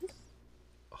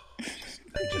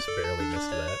I just barely missed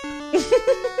that.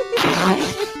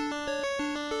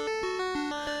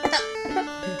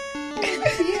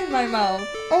 Pee in my mouth.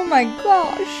 Oh my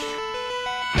gosh.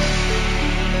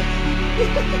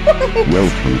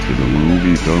 Welcome to the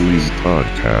Movie Dummies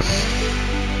podcast.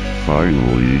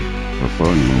 Finally, a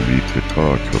fun movie to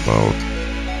talk about.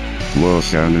 Plus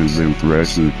Shannon's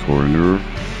impression corner.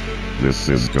 This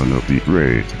is gonna be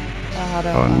great.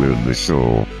 On with the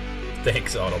show.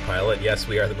 Thanks, Autopilot. Yes,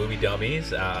 we are the Movie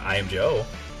Dummies. I am Joe.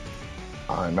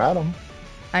 I'm Adam.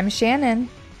 I'm Shannon.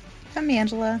 I'm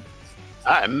Angela.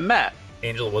 I'm Matt.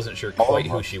 Angela wasn't sure quite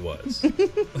who she was.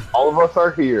 All of us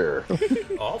are here.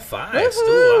 All five,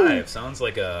 still alive. Sounds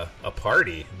like a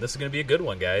party. This is going to be a good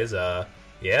one, guys.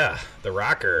 Yeah, The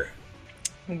Rocker.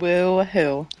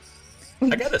 Woo-hoo.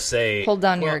 I gotta say... Hold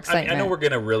on your excitement. I know we're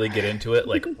going to really get into it,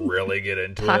 like really get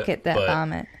into Pocket that but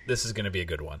vomit. This is going to be a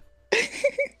good one.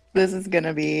 This is going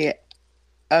to be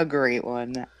a great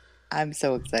one. I'm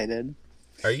so excited.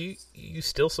 Are you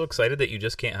still so excited that you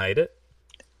just can't hide it?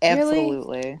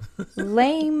 Absolutely.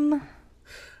 Lame.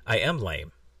 I am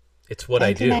lame. It's what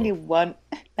I do.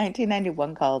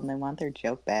 1991 called and they want their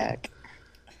joke back.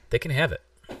 They can have it.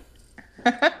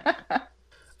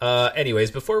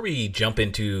 Anyways, before we jump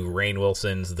into Rainn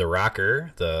Wilson's The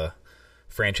Rocker, the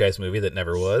franchise movie that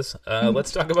never was,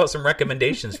 let's talk about some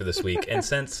recommendations for this week. And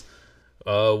since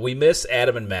we miss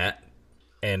Adam and Matt,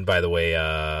 and by the way,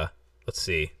 let's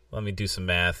see, let me do some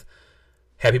math.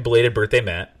 Happy belated birthday,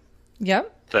 Matt.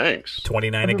 Yep. Thanks.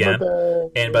 29 again.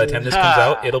 And by the time this comes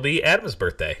out, it'll be Adam's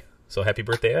birthday. So happy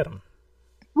birthday, Adam.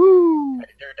 Woo!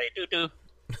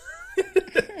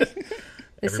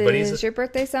 This is your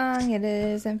birthday song. It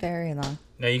isn't very long.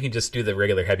 Now you can just do the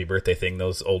regular happy birthday thing.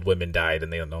 Those old women died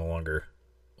and they no longer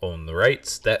own the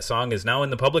rights. That song is now in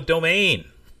the public domain.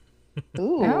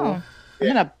 Ooh. Oh. I'm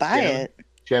going to buy it.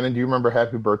 Shannon, do you remember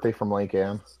Happy Birthday from Lake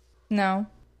Anne? No.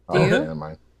 Do you? Never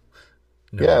mind.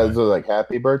 No, Yeah, it was like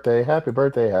happy birthday, happy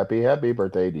birthday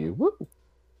to you. Woo!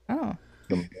 Oh.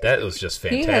 that was just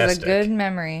fantastic. He has a good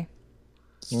memory.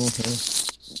 That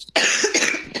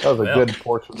was a good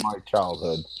portion of my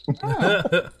childhood.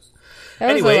 That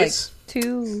Anyways, was like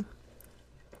two...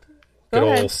 good Go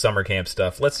old ahead. summer camp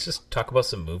stuff. Let's just talk about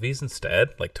some movies instead,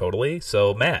 like totally.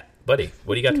 So, Matt, buddy,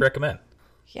 what do you got to recommend?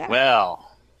 Yeah.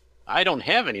 Well, I don't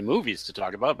have any movies to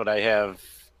talk about, but I have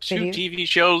 2 Video? TV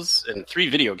shows and 3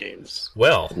 video games.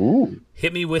 Well, Ooh.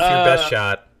 hit me with your best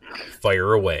shot.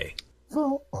 Fire away.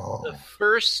 The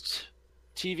first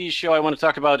TV show I want to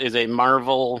talk about is a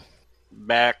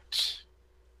Marvel-backed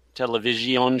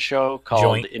television show called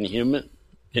Joint.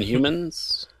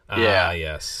 Inhumans. Ah,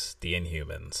 yes, the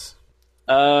Inhumans.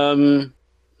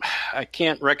 I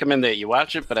can't recommend that you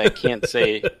watch it, but I can't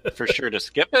say for sure to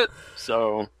skip it.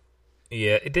 So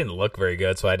Yeah, it didn't look very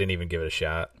good, so I didn't even give it a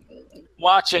shot.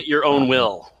 watch at your own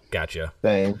will. Gotcha.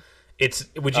 Same.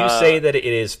 Would you say that it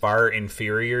is far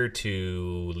inferior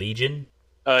to Legion?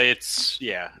 Okay.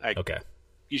 Okay.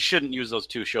 You shouldn't use those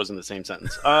 2 shows in the same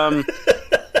sentence.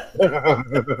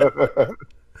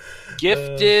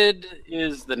 Gifted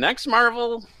is the next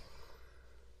Marvel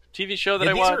TV show that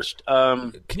Yeah, I these are- watched.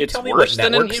 Can you it's tell me worse what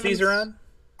than networks Inhumans. these are on?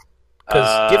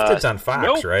 Because Gifted's on Fox,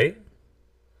 nope. right?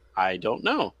 I don't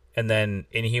know. And then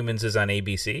Inhumans is on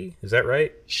ABC. Is that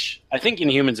right? I think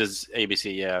Inhumans is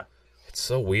ABC. Yeah. It's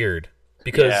so weird.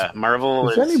 Because Marvel.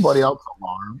 Is anybody else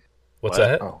alarmed? what's What?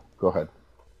 that? Oh, go ahead.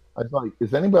 I was like,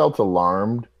 is anybody else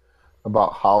alarmed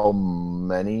about how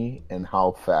many and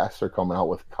how fast they're coming out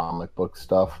with comic book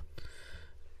stuff?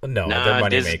 No, Nah, they're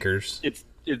money Dis- makers. It's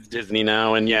Disney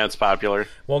now, and yeah, it's popular.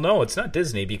 Well, no, it's not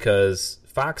Disney because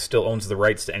Fox still owns the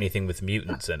rights to anything with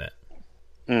mutants in it.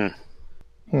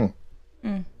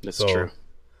 That's So true.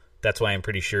 that's why I'm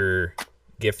pretty sure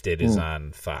Gifted is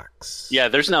on Fox. Yeah,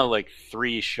 there's now like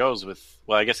 3 shows with.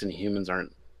 Well, I guess Inhumans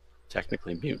aren't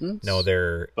technically mutants. No,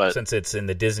 But- since it's in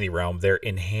the Disney realm, they're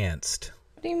enhanced.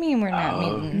 What do you mean we're not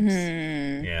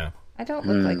mutants? Yeah. I don't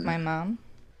look like my mom.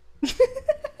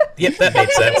 Yep, that made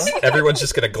sense. Everyone's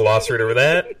just going to gloss right over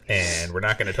that, and we're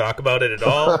not going to talk about it at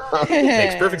all.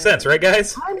 Makes perfect sense, right,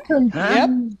 guys? Yep.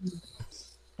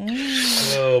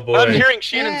 Oh, boy. I'm hearing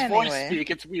Shannon's voice Anyway. speak.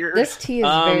 It's weird. This tea is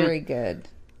very good.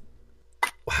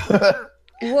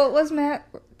 What was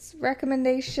Matt's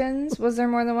recommendations? Was there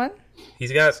more than one?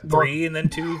 He's got 3 and then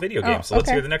 2 video games, so let's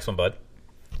okay. hear the next one, bud.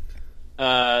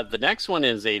 The next one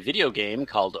is a video game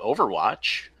called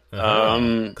Overwatch.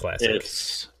 Classic.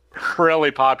 It's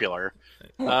really popular.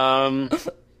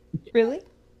 Really?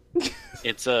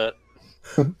 It's a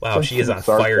Wow, she is on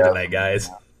fire tonight, guys.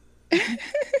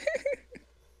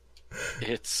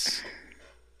 It's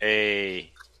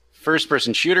a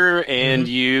first-person shooter, and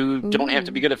you don't have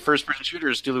to be good at first-person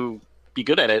shooters to be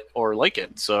good at it or like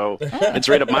it. So it's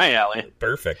right up my alley.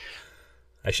 Perfect.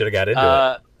 I should have got into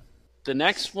it. The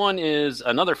next one is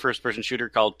another first-person shooter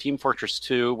called Team Fortress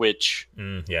 2, which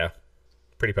Yeah,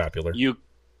 pretty popular. you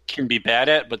can be bad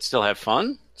at but still have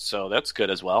fun. So that's good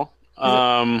as well.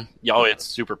 It's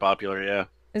super popular. Yeah.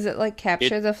 Is it like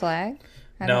capture the flag?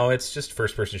 No, it's just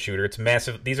first-person shooter. It's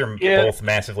massive. These are both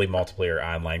massively multiplayer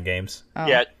online games. Oh.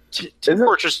 Yeah. Team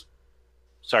Fortress.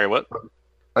 Sorry, what?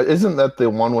 Isn't that the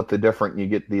one with the different? You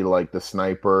get the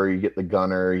sniper, you get the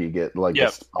gunner, you get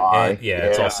the spy.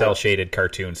 It's all cel-shaded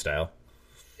cartoon style.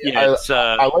 Yeah,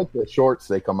 I like the shorts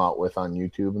they come out with on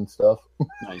YouTube and stuff.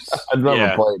 Nice. I've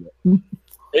never played it.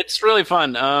 It's really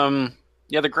fun.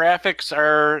 The graphics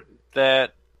are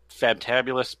that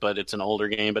fabtabulous, but it's an older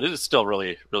game, but it is still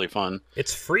really, really fun.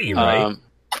 It's free, right?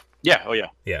 Yeah. Oh, yeah.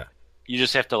 Yeah. You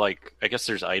just have to, I guess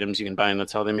there's items you can buy, and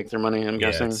that's how they make their money, I'm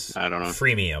guessing. I don't know.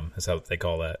 Freemium is how they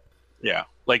call that. Yeah.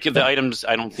 The items,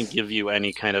 I don't think, give you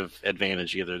any kind of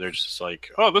advantage either. They're just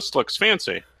oh, this looks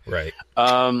fancy. Right.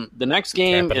 The next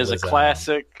game is a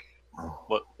classic...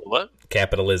 What?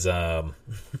 Capitalism.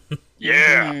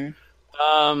 Yeah.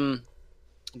 The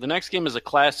next game is a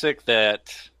classic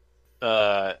that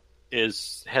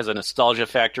has a nostalgia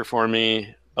factor for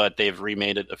me, but they've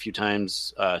remade it a few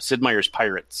times. Sid Meier's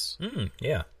Pirates.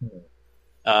 Yeah.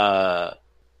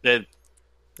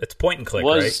 It's point and click,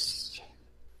 right?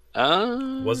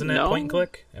 Wasn't it point and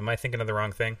click? Am I thinking of the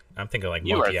wrong thing? I'm thinking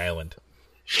Monkey Island.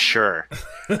 Sure.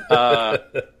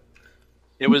 It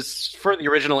was for the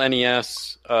original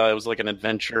NES. It was like an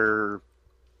adventure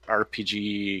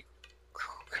RPG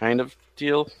kind of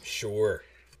deal. Sure.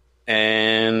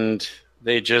 And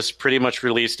they just pretty much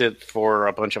released it for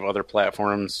a bunch of other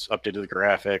platforms, updated the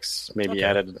graphics, maybe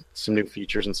added some new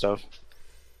features and stuff.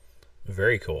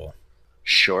 Very cool.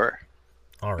 Sure.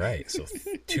 All right, so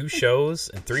 2 shows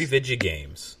and 3 video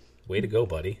games. Way to go,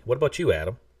 buddy. What about you,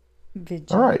 Adam?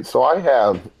 All right, so I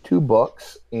have 2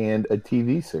 books and a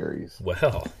TV series.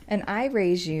 Well. And I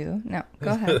raise you. No,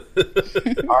 go ahead.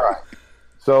 All right.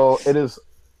 So it is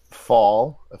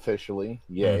fall, officially.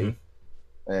 Yay.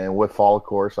 And with fall, of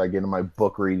course, I get in my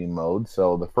book reading mode.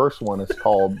 So the first one is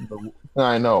called...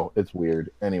 I know, it's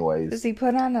weird. Anyways. Does he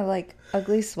put on a,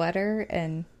 ugly sweater?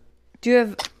 And do you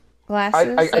have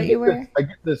glasses that you wear? I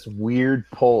get this weird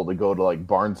pull to go to,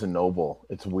 Barnes & Noble.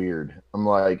 It's weird. I'm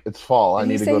like, it's fall. I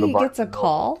need to go to Barnes & Noble. He gets a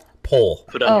call? Pull.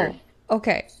 Put on your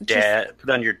okay. Put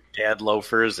on your dad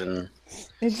loafers and...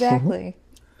 Exactly.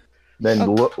 Then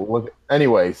look.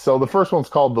 Anyway, so the first one's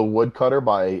called The Woodcutter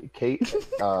by Kate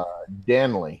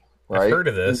Danley. Right? I've heard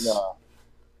of this. And,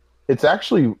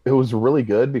 it was really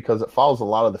good because it follows a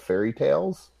lot of the fairy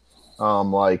tales,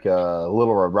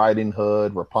 Little Red Riding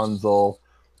Hood, Rapunzel,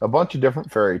 a bunch of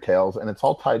different fairy tales, and it's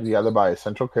all tied together by a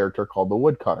central character called the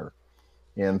Woodcutter.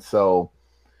 And so,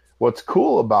 what's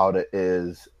cool about it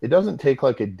is it doesn't take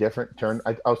a different turn.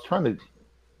 I was trying to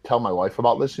tell my wife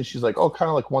about this, and she's like, "Oh, kind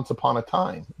of like Once Upon a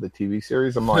Time, the TV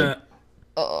series." I'm like,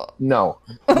 "No,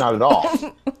 not at all."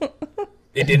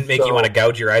 It didn't make you want to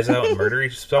gouge your eyes out and murder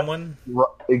someone?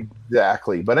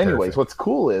 Exactly. But anyways, Perfect. What's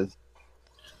cool is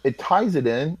it ties it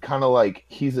in kind of like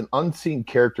he's an unseen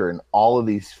character in all of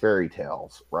these fairy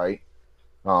tales, right?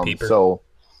 Peeper. So,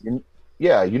 you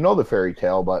know the fairy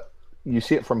tale, but you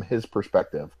see it from his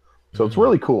perspective. So it's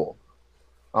really cool.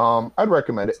 I'd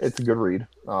recommend it. It's a good read.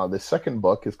 The second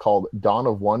book is called Dawn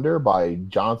of Wonder by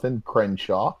Jonathan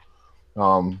Crenshaw.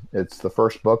 It's the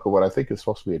first book of what I think is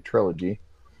supposed to be a trilogy.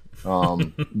 I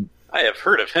have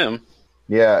heard of him.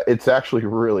 Yeah, it's actually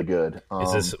really good.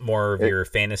 Is this more of your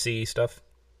fantasy stuff?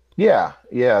 Yeah.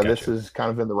 Gotcha. This is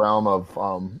kind of in the realm of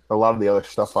a lot of the other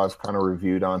stuff I've kind of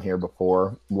reviewed on here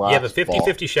before. You have a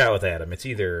 50-50 shot with Adam. It's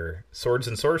either swords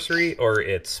and sorcery or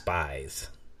it's spies.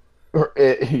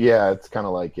 It's kind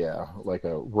of like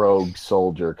a rogue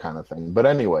soldier kind of thing. But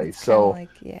anyway, it's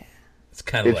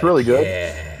kind of it's really good.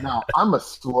 Yeah. Now I'm a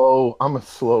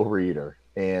slow reader,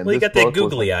 and you got that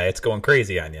googly eye. It's going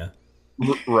crazy on you,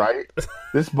 right?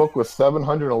 This book was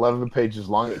 711 pages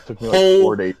long. It took me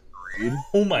 4 days to read.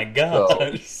 Oh my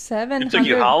god! 700. It took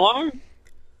you how long?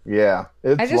 Yeah,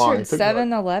 it's I just long. heard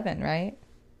 7-Eleven, right?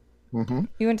 Mm-hmm.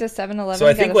 You went to 7-Eleven. So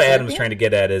I think what Adam's trying to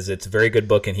get at is it's a very good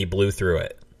book, and he blew through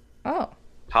it. Oh.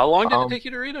 How long did it take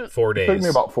you to read it? 4 days. It took me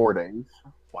about 4 days.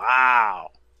 Wow.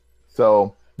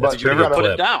 So, Did you ever put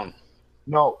it down?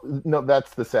 No,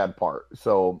 that's the sad part.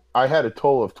 So I had a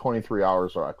total of 23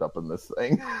 hours wrapped up in this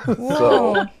thing.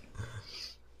 Whoa.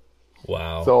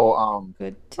 Wow. So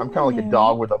Good I'm kind of like a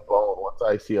dog with a bone. Once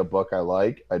I see a book I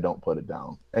like, I don't put it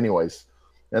down. Anyways,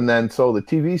 and then so the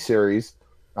TV series,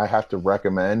 I have to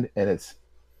recommend, and it's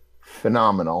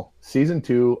phenomenal. Season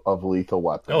 2 of Lethal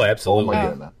Weapon. Oh, absolutely. Oh my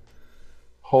goodness.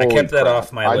 I kept that crap.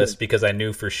 off my list because I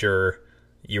knew for sure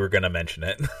you were going to mention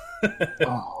it.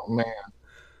 Oh man,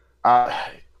 I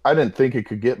didn't think it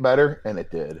could get better, and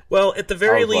it did. Well, at the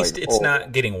very least, like, it's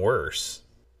not getting worse.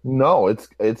 No,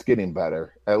 it's getting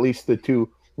better. At least the two.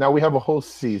 Now we have a whole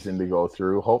season to go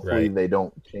through. Hopefully Right. they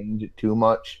don't change it too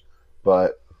much,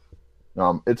 but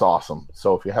it's awesome.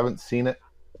 So if you haven't seen it,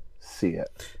 see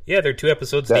it. Yeah, they're 2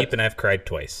 episodes deep, and I've cried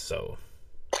twice. So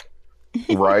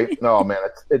Right? No, man,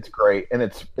 it's great, and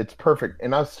it's perfect.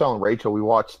 And I was telling Rachel, we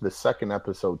watched the second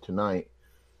episode tonight.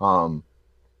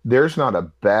 There's not a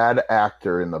bad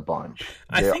actor in the bunch.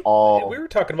 I They're think all we were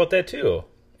talking about that too.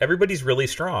 Everybody's really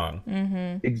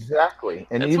strong. exactly.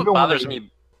 And That's even what when bothers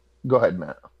me. Go ahead,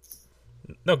 Matt.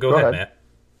 No, go ahead, Matt.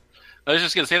 I was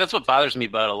just gonna say that's what bothers me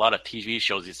about a lot of TV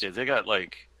shows these days. They got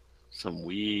like some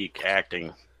weak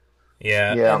acting.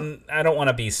 Yeah, and I don't want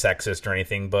to be sexist or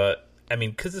anything, but I mean,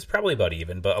 because it's probably about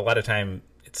even, but a lot of time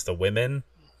it's the women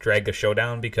drag the show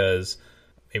down because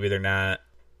maybe they're not.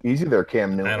 Easy there,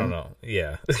 Cam Newton. I don't know.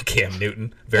 Yeah, Cam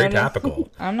Newton, very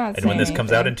topical. I'm not. And when this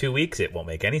comes out in 2 weeks, it won't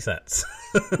make any sense.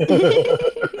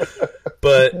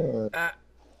 But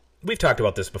we've talked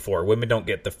about this before. Women don't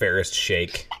get the fairest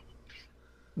shake.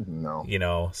 No. You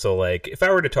know, so like if I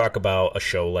were to talk about a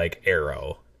show like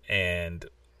Arrow, and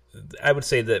I would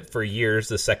say that for years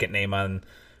the second name on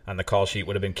the call sheet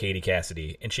would have been Katie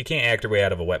Cassidy, and she can't act her way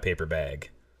out of a wet paper bag.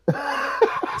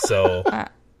 So,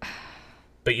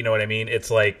 but you know what I mean? It's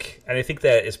like, and I think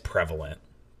that is prevalent.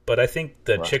 But I think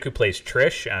the chick who plays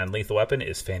Trish on Lethal Weapon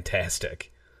is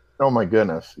fantastic. Oh my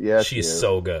goodness. Yeah, she's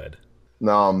so good.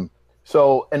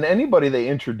 So, and anybody they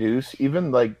introduce,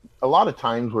 even like a lot of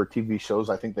times where TV shows,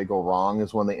 I think they go wrong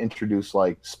is when they introduce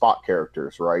like spot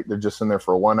characters, right? They're just in there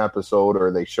for one episode,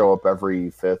 or they show up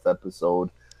every 5th episode,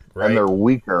 and they're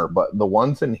weaker. But the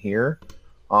ones in here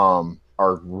are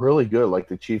really good, like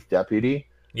the chief deputy.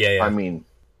 Yeah. I mean,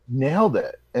 nailed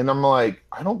it. And I'm like,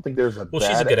 I don't think there's a well,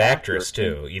 she's a good actress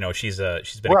too. You know, she's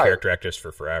been a character actress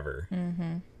for forever.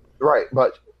 Mm-hmm. Right,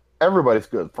 but everybody's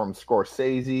good, from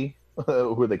Scorsese,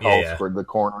 who they call for the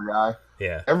corner guy.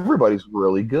 Yeah. Everybody's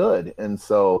really good. And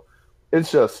so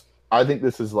it's just, I think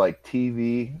this is like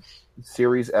TV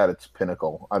series at its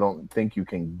pinnacle. I don't think you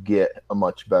can get a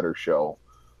much better show.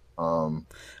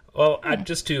 Well,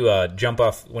 just to jump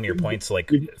off one of your points,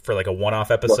 like for like a one-off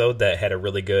episode that had a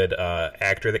really good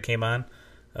actor that came on,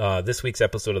 this week's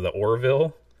episode of The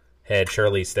Orville had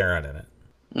Charlize Theron in it.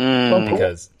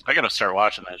 Because I gotta start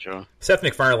watching that show. Seth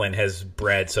MacFarlane has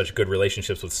bred such good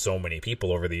relationships with so many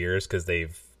people over the years because they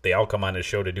all come on his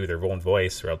show to do their own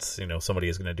voice, or else somebody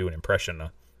is going to do an impression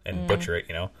and butcher it,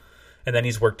 And then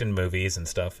he's worked in movies and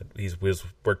stuff. He's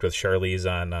worked with Charlize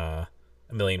on A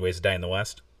Million Ways to Die in the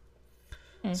West.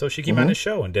 So she came on his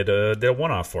show and did a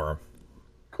one-off for him.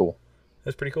 Cool.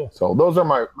 That's pretty cool. So those are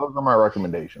my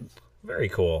recommendations. Very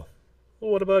cool.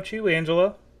 Well, what about you,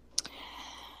 Angela?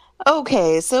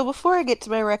 Okay, so before I get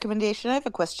to my recommendation, I have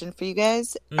a question for you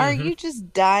guys. Are you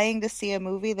just dying to see a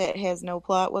movie that has no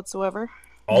plot whatsoever?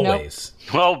 Always.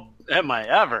 Nope. Well, am I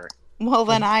ever? Well,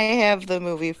 then I have the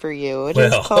movie for you. It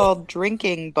is called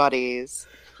Drinking Buddies.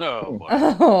 Oh, boy.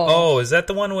 Oh, is that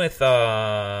the one with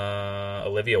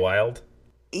Olivia Wilde?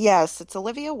 Yes, it's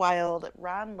Olivia Wilde,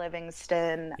 Ron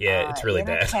Livingston. Yeah, it's really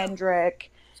Anna bad.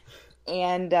 Kendrick,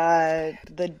 and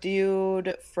the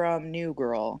dude from New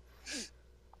Girl.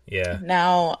 Yeah.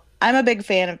 Now, I'm a big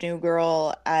fan of New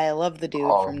Girl. I love the dude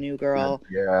from New Girl.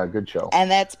 Yeah, good show.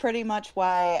 And that's pretty much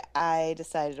why I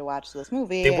decided to watch this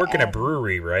movie. They work in a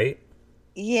brewery, right?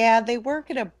 Yeah, they work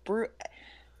at a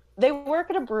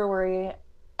brewery,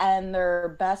 and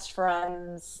they're best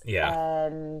friends. Yeah.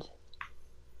 And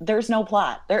there's no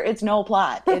plot. It's no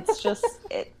plot. It's just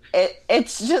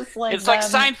it's just like it's like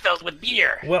Seinfeld with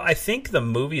beer. Well, I think the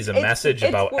movie's a message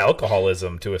about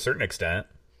alcoholism to a certain extent.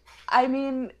 I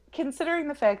mean, considering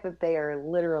the fact that they are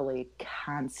literally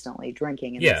constantly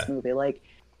drinking in this movie, like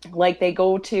they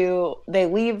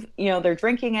leave, they're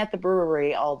drinking at the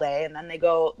brewery all day, and then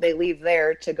they leave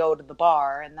there to go to the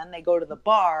bar, and then they go to the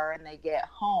bar and they get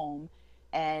home,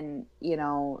 and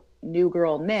New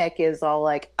Girl Nick is all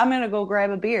like, I'm gonna go grab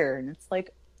a beer, and it's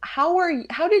like, how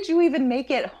did you even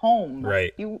make it home?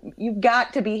 Right. You've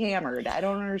got to be hammered. I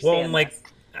don't understand. Well, I'm like,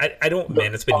 I don't,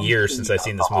 man, it's been years since I've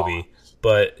seen this movie,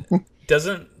 but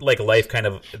doesn't like life kind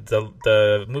of,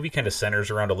 the movie kind of centers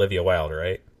around Olivia Wilde,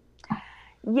 right?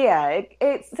 Yeah,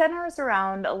 it centers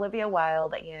around Olivia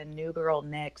Wilde and New Girl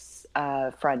Nick's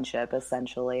friendship,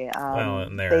 essentially.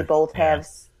 They both have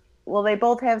they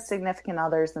both have significant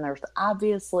others, and there's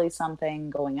obviously something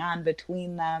going on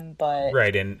between them, but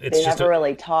right, and it's they just never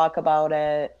really talk about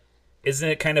it. Isn't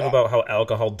it kind of about how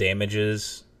alcohol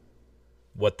damages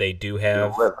what they do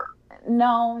have? Your liver.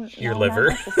 No, Your no, liver.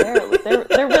 Not necessarily.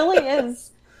 there really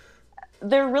is.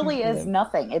 There really is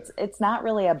nothing. It's not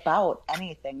really about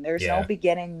anything. There's no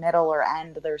beginning, middle, or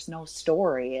end. There's no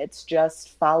story. It's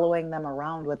just following them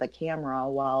around with a camera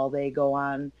while they go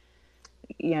on,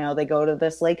 they go to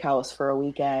this lake house for a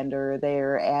weekend, or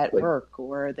they're at work,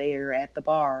 or they're at the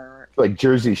bar. Like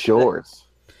Jersey Shores.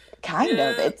 Kind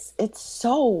of. It's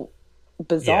so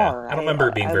bizarre. Yeah, I don't remember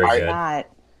it being very good.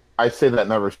 I say that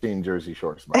never seen Jersey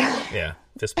Shores. Yeah,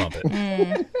 fist pump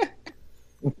it.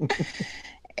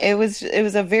 It was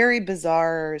a very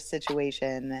bizarre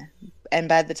situation, and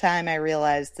by the time I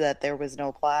realized that there was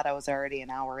no plot, I was already an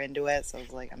hour into it. So I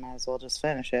was like, I might as well just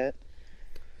finish it.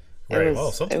 Right.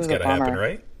 Well, something's got to happen,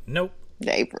 right? Nope.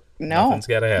 No, nothing's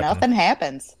got to happen. Nothing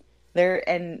happens there,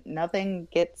 and nothing's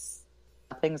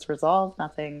resolved.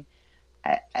 Nothing.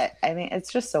 I mean,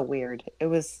 it's just so weird. It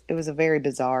was a very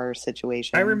bizarre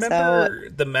situation. I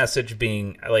remember the message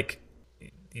being like,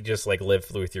 you just like live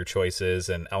with your choices,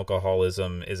 and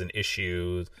alcoholism is an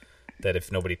issue that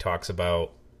if nobody talks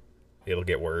about, it'll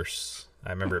get worse.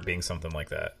 I remember it being something like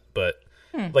that. But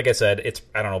like I said,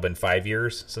 I don't know, been 5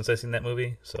 years since I've seen that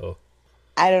movie, so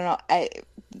I don't know. I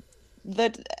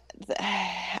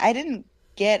didn't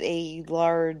get a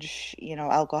large,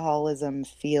 alcoholism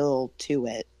feel to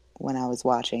it when I was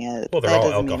watching it. Well, they're that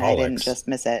all doesn't mean I didn't just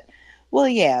miss it. Well,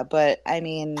 yeah, but I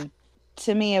mean,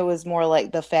 to me, it was more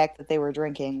like the fact that they were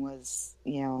drinking was,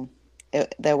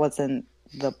 that wasn't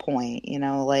the point.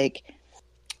 Like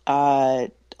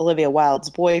Olivia Wilde's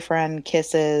boyfriend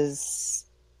kisses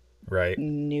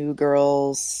new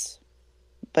girl's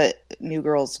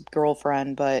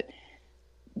girlfriend, but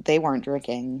they weren't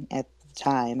drinking at the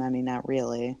time. I mean, not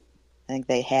really. I think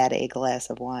they had a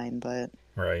glass of wine, but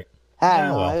right. I don't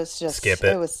know. Well, it was just skip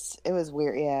it. It was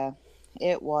weird. Yeah,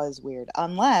 it was weird.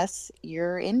 Unless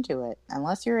you're into it.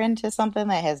 Unless you're into something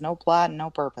that has no plot and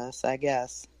no purpose. I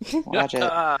guess watch it.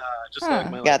 Just like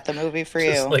my life. Got the movie for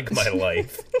you. Just like my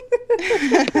life.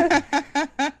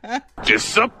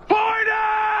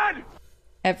 Disappointed.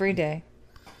 Every day.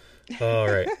 All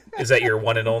right. Is that your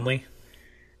one and only?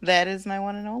 That is my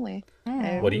one and only.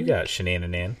 What do you got,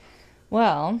 Shenananan?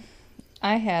 Well,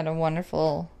 I had a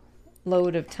wonderful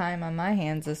load of time on my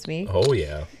hands this week. Oh,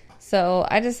 yeah. So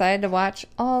I decided to watch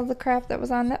all the crap that was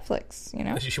on Netflix,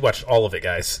 She watched all of it,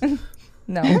 guys.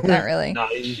 No, not really. No,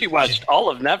 she watched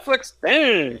all of Netflix?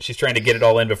 Dang. She's trying to get it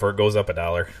all in before it goes up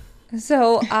 $1.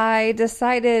 So I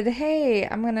decided, hey,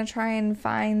 I'm going to try and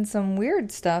find some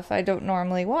weird stuff I don't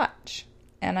normally watch.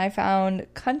 And I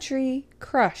found Country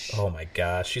Crush. Oh, my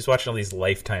gosh. She's watching all these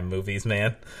Lifetime movies,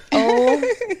 man.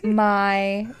 Oh,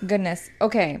 my goodness.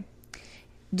 Okay.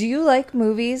 Do you like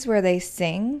movies where they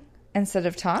sing instead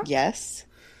of talk? Yes.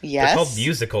 They're called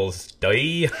musicals.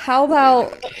 Duh. How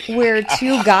about where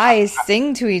two guys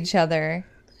sing to each other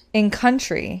in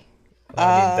country?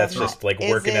 I mean, that's just like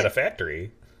working at a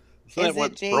factory. Isn't that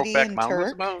what Brokeback Mountain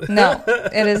was about? No,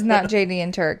 it is not JD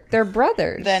and Turk. They're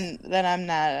brothers. Then I'm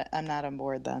not on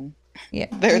board then. Yeah.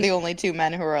 They're the only two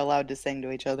men who are allowed to sing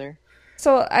to each other.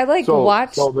 So I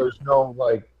watch. So there's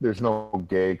no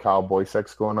gay cowboy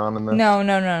sex going on in this? No.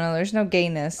 There's no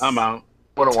gayness. I'm out.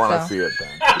 Wouldn't want to see it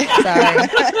then.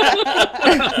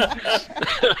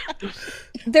 Sorry.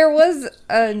 There was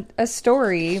a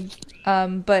story,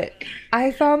 but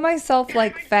I found myself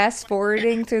like fast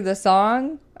forwarding through the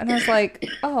song, and I was like,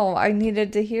 "Oh, I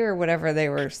needed to hear whatever they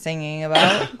were singing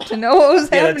about to know what was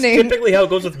happening." That's typically how it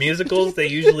goes with musicals. They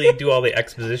usually do all the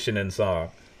exposition in song.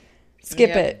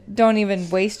 Skip it. Don't even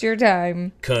waste your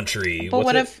time. Country. But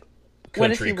what if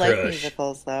you Crush. like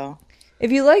musicals though?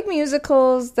 If you like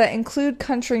musicals that include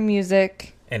country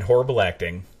music and horrible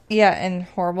acting,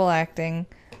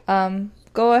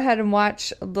 go ahead and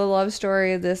watch the love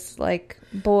story of this like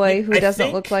boy who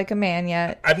doesn't look like a man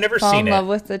yet. I've never fall seen in love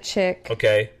with the chick.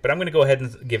 Okay, but I'm going to go ahead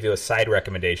and give you a side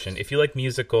recommendation. If you like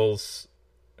musicals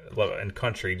and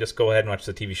country, just go ahead and watch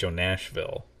the TV show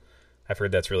Nashville. I've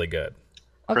heard that's really good.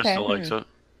 Okay. Crystal likes it.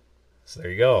 So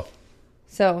there you go.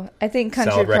 So I think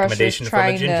Country Solid Crush was recommendation from a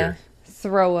trying to ginger.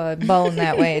 throw a bone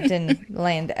that way. It didn't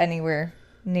land anywhere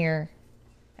near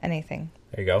anything.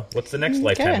 There you go. What's the next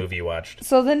Lifetime movie you watched?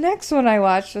 So the next one I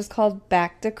watched was called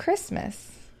Back to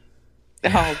Christmas.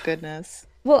 Oh, goodness.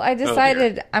 Well, I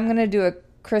decided I'm going to do a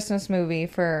Christmas movie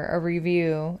for a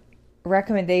review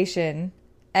recommendation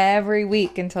every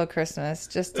week until Christmas.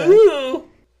 Just to... Ooh!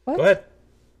 What? Go ahead.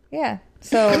 Yeah.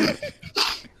 So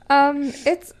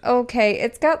It's okay.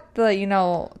 It's got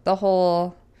the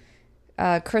whole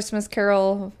Christmas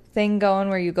Carol thing going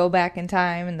where you go back in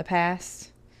time in the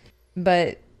past.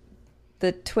 But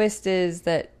the twist is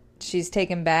that she's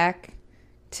taken back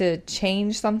to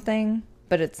change something,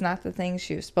 but it's not the thing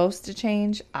she was supposed to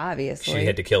change, obviously. She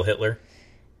had to kill Hitler.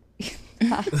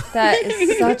 That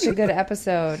is such a good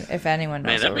episode, if anyone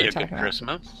knows what we're talking about.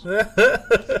 Christmas.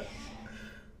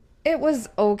 It was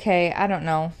okay. I don't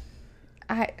know.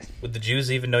 Would the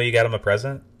Jews even know you got them a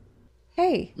present?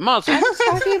 Hey, Mother. I was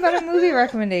talking about a movie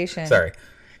recommendation. Sorry.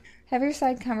 Have your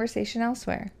side conversation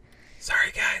elsewhere.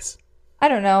 Sorry, guys. I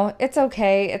don't know. It's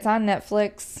okay. It's on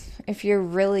Netflix. If you're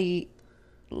really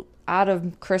out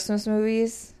of Christmas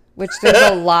movies, which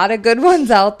there's a lot of good ones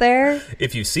out there.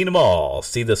 If you've seen them all,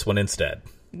 see this one instead.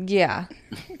 Yeah.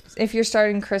 If you're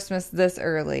starting Christmas this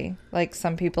early, like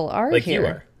some people are Like here. you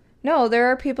are. No, there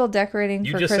are people decorating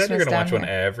You for just Christmas said you're going to watch down one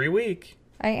here. every week.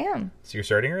 I am. So you're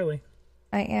starting early.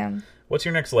 I am. What's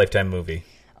your next Lifetime movie?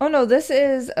 Oh, no, this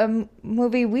is a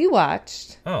movie we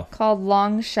watched Oh. called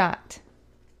Long Shot.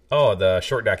 Oh, the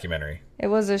short documentary. It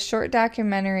was a short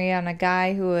documentary on a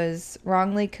guy who was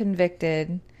wrongly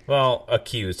convicted. Well,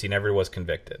 accused. He never was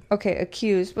convicted. Okay,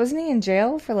 accused. Wasn't he in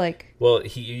jail for Well,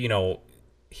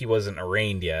 he wasn't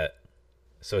arraigned yet.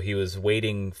 So he was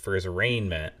waiting for his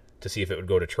arraignment to see if it would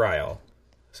go to trial.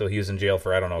 So he was in jail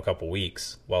for, I don't know, a couple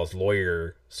weeks while his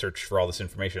lawyer searched for all this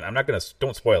information. I'm not going to...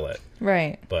 Don't spoil it.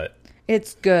 Right. But...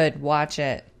 It's good. Watch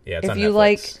it. Yeah, it's if on you Netflix.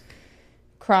 like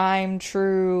crime,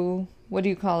 true... What do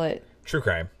you call it? True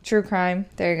crime. True crime.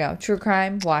 There you go. True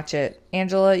crime. Watch it.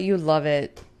 Angela, you love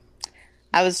it.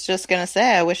 I was just going to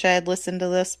say, I wish I had listened to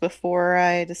this before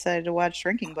I decided to watch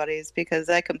Drinking Buddies, because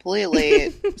I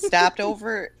completely stopped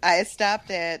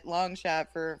at Long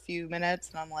Shot for a few minutes,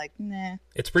 and I'm like, nah.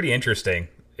 It's pretty interesting.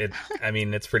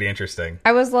 It's pretty interesting.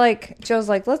 I was like, Joe's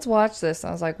like, let's watch this.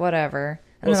 I was like, whatever.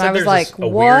 And Well, then so I was there's like, a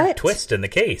what? weird twist in the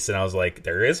case. And I was like,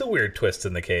 there is a weird twist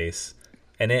in the case.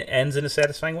 And it ends in a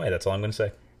satisfying way. That's all I'm going to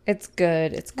say. It's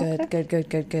good. It's good.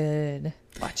 Good.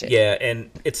 Watch it. Yeah, and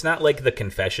it's not like the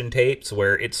confession tapes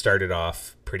where it started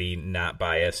off pretty not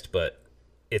biased, but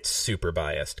it's super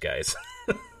biased, guys.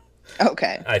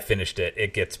 Okay. I finished it.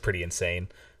 It gets pretty insane.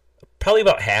 Probably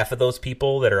about half of those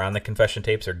people that are on the confession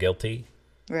tapes are guilty,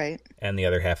 Right. and the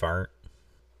other half aren't.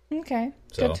 Okay.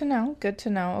 So- Good to know. Good to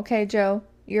know. Okay, Joe,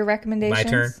 your recommendations? My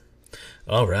turn?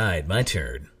 All right, my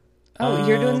turn. Oh,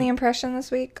 you're doing the impression this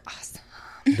week? Awesome.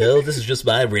 No, this is just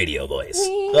my radio voice.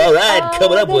 All right,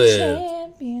 coming up with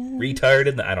Champion. retard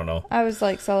in the... I don't know. I was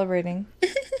like celebrating.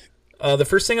 The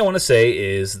first thing I want to say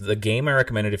is the game I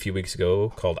recommended a few weeks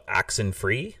ago called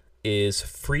Oxenfree is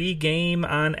free game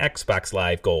on Xbox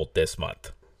Live Gold this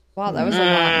month. Wow, that was a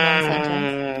long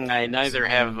sentence. I neither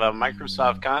have a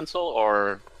Microsoft console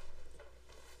or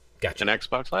Gotcha. an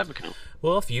Xbox Live account.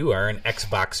 Well, if you are an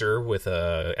Xboxer with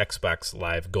a Xbox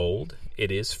Live Gold,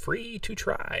 it is free to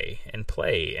try and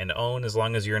play and own as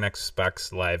long as you're an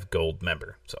Xbox Live Gold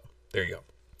member. So there you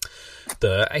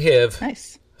go. I have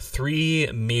Nice.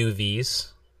 3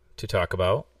 movies to talk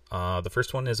about. The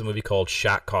first one is a movie called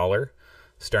Shot Caller,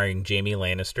 starring Jamie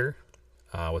Lannister.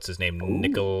 What's his name?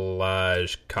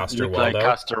 Nikolaj Coster-Waldau.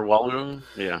 Coster-Waldau.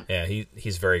 Yeah. Yeah,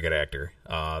 he's a very good actor.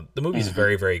 The movie's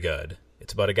very, very good.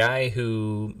 It's about a guy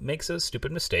who makes a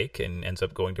stupid mistake and ends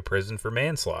up going to prison for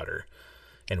manslaughter.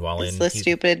 And while Is in the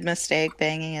stupid mistake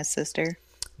banging his sister?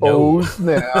 Oh, no,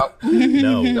 snap.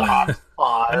 no,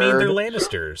 Fired. I mean they're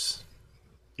Lannisters.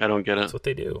 I don't get it. That's what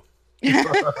they do. He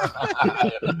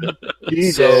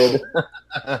So- did.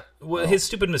 Well, his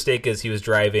stupid mistake is he was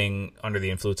driving under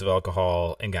the influence of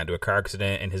alcohol and got into a car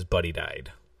accident, and his buddy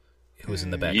died, who was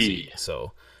in the back seat. Yeah.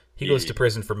 So he goes to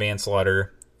prison for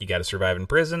manslaughter. You got to survive in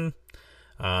prison,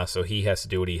 so he has to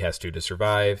do what he has to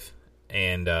survive,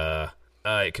 and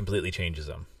it completely changes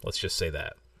him. Let's just say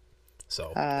that.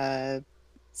 So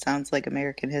Sounds like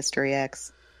American History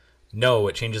X. no,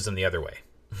 it changes him the other way.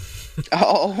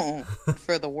 Oh,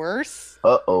 for the worse?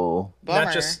 Uh-oh. Bummer.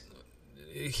 Not just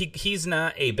he's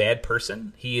not a bad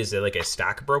person. He is like a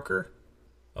stockbroker.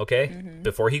 Okay,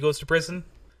 before he goes to prison,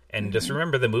 and just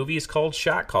remember the movie is called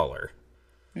Shot Caller.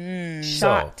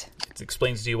 Shot. So it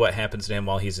explains to you what happens to him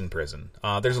while he's in prison.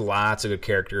 There's lots of good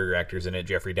character actors in it.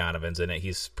 Jeffrey Donovan's in it.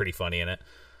 He's pretty funny in it.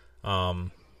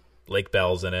 Lake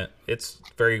Bell's in it. It's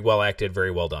very well acted,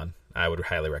 very well done. I would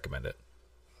highly recommend it.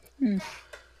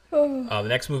 The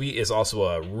next movie is also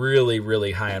a really,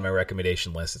 really high on my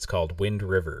recommendation list. It's called Wind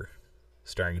River,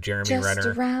 starring Jeremy Just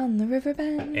Renner around the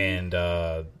riverbend. and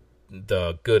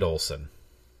the good Olsen,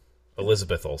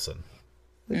 Elizabeth Olsen.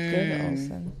 The good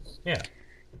Olsen. Yeah,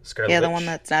 Scarlet Yeah, Witch. the one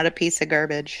that's not a piece of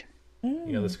garbage. You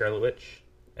know the Scarlet Witch?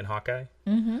 and Hawkeye.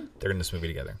 Mm-hmm. They're in this movie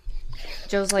together.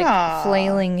 Joe's like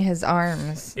flailing his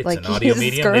arms. It's like an audio he's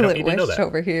medium. They don't need to know Witch that.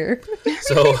 over here.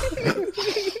 So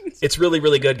it's really,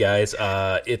 really good, guys.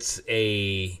 It's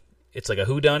like a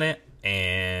whodunit,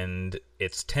 and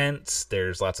it's tense.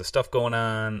 There's lots of stuff going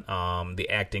on. The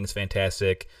acting's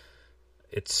fantastic.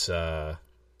 It's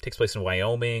takes place in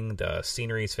Wyoming. The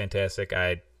scenery is fantastic.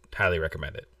 I highly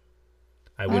recommend it.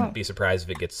 I wouldn't be surprised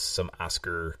if it gets some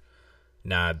Oscar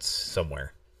nods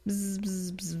somewhere.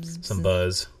 Some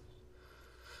buzz.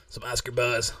 Some Oscar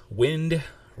buzz. Wind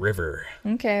River.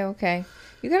 Okay.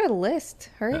 You got a list.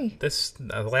 Hurry.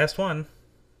 The last one.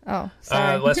 Oh,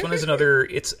 sorry. The last one is another.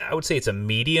 I would say it's a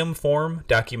medium form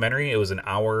documentary. It was an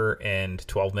hour and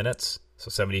 12 minutes, so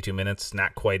 72 minutes.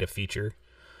 Not quite a feature.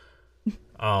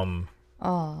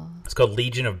 It's called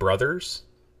Legion of Brothers,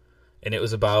 and it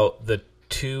was about the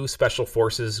 2 Special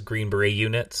Forces Green Beret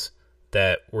units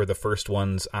that were the first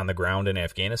ones on the ground in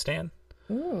Afghanistan.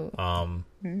 Ooh.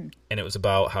 And it was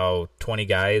about how 20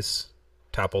 guys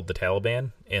toppled the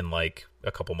Taliban in like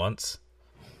a couple months.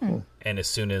 And as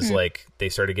soon as like they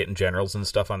started getting generals and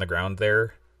stuff on the ground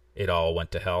there, it all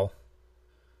went to hell.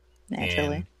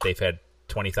 Naturally. And they've had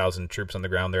 20,000 troops on the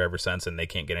ground there ever since, and they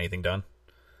can't get anything done.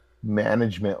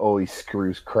 Management always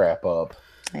screws crap up.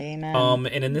 Amen.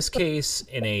 And in this case,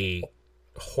 in a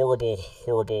horrible,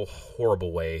 horrible,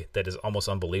 horrible way that is almost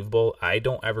unbelievable. I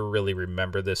don't ever really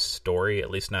remember this story,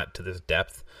 at least not to this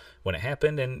depth, when it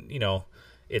happened. And, you know,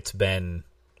 it's been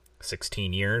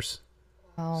 16 years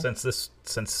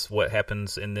since what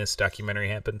happens in this documentary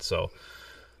happened. So,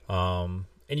 and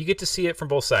you get to see it from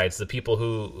both sides. The people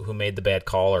who made the bad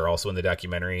call are also in the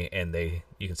documentary, and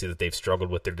you can see that they've struggled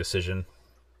with their decision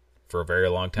for a very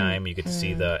long time. You get to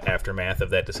see the aftermath of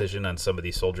that decision on some of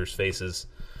these soldiers' faces.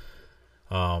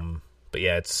 But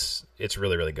yeah, it's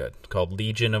really, really good. It's called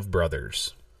Legion of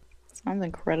Brothers. Sounds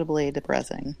incredibly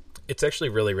depressing. It's actually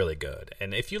really, really good.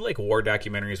 And if you like war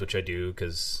documentaries, which I do,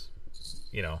 because,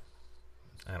 you know,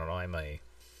 I don't know, I'm a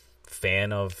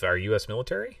fan of our U.S.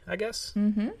 military, I guess.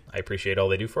 Mm-hmm. I appreciate all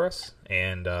they do for us.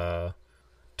 And to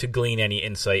glean any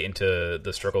insight into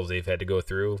the struggles they've had to go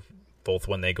through, both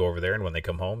when they go over there and when they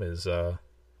come home, is, I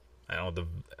don't know,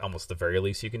 almost the very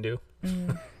least you can do.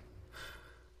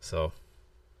 So...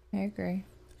 I agree.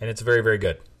 And it's very, very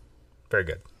good. Very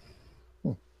good.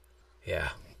 Yeah.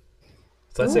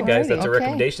 So that's it, guys. That's our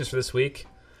recommendations for this week.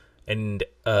 And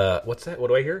what's that? What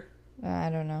do I hear? I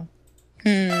don't know.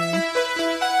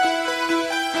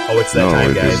 Oh, it's that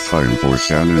time, guys. Now it is time for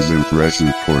Shanna's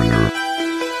Impression Corner.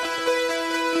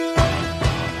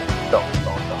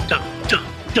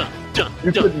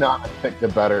 You could not have picked a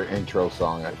better intro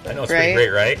song, I think. I know, it's pretty great,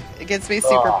 right? It gets me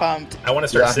super pumped. I want to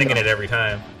start singing it every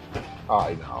time.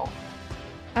 I know.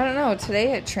 I don't know.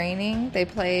 Today at training, they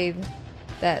played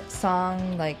that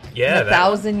song like Yeah, in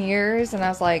 1,000 years, and I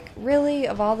was like, really?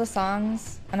 Of all the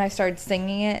songs? And I started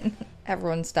singing it, and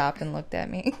everyone stopped and looked at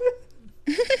me.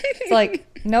 It's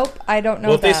like, nope, I don't know.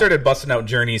 Well, if they started busting out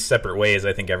Journey's Separate Ways,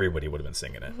 I think everybody would have been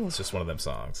singing it. It's just one of them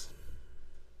songs.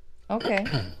 Okay.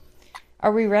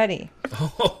 Are we ready?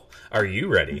 Oh, are you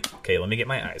ready? Okay, let me get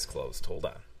my eyes closed. Hold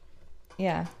on.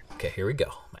 Yeah. Okay, here we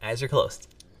go. My eyes are closed.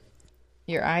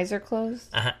 Your eyes are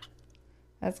closed? Uh-huh.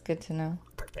 That's good to know.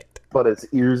 Perfect. But its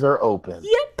ears are open.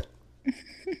 Yep.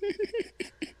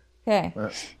 Okay.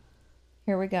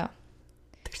 Here we go.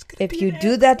 If you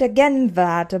do that again,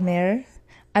 Vladimir,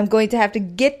 I'm going to have to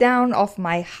get down off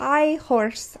my high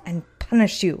horse and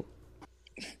punish you.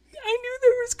 I knew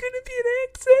there was going to be an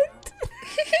accent.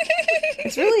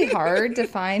 It's really hard to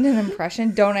find an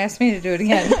impression. Don't ask me to do it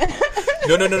again.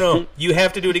 No. You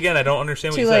have to do it again. I don't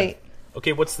understand what Too you late. said.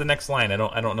 Okay, what's the next line? I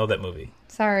don't know that movie.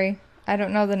 Sorry. I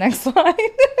don't know the next line.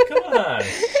 Come on.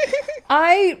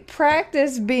 I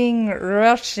practice being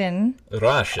Russian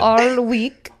all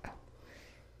week,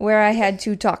 where I had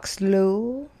to talk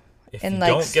slow If and you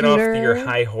like don't get off slur. your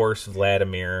high horse,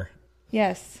 Vladimir,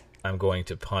 Yes. I'm going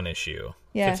to punish you.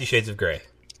 Yes. 50 Shades of Grey.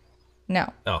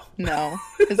 No. Oh. No.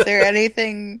 Is there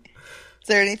anything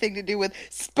to do with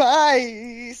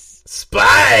spice?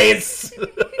 Spice!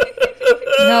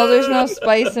 No, there's no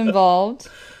spice involved.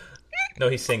 No,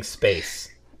 he's saying space.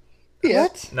 Yeah.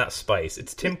 What? Not spice.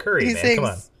 It's Tim Curry, He's man. saying, Come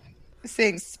on.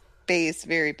 saying space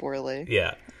very poorly.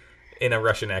 Yeah. In a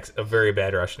Russian accent. A very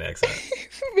bad Russian accent.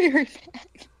 Very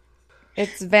bad.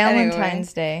 It's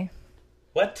Valentine's Day.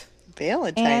 What?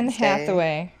 Valentine's Anne Day.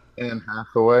 Hathaway. Anne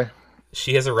Hathaway.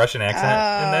 She has a Russian accent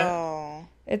in that? Oh.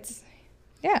 It's,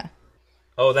 yeah.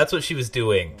 Oh, that's what she was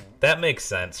doing. That makes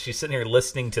sense. She's sitting here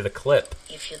listening to the clip.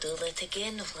 If you do that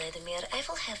again, Vladimir, I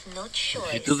will have no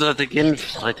choice. You do that again,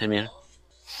 Vladimir.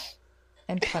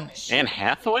 and punished. Anne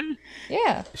Hathaway?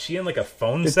 Yeah. Is she in like a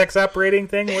phone sex operating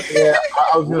thing? What? Yeah,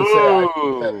 I was gonna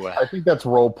Ooh. say. I think that's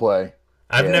role play.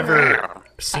 I've never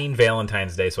seen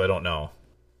Valentine's Day, so I don't know.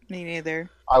 Me neither.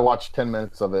 I watched 10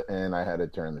 minutes of it and I had to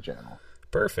turn the channel.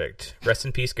 Perfect. Rest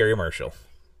in peace, Gary Marshall.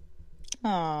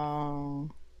 Oh.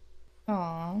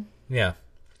 Aw. Yeah.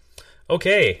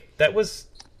 Okay, that was.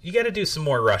 You got to do some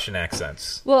more Russian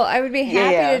accents. Well, I would be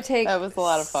happy Yeah, to take that was a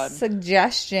lot of fun.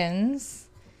 suggestions.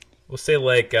 We'll say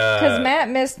like Because Matt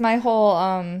missed my whole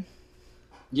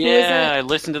Yeah, I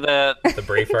listened to that. the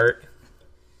Braveheart.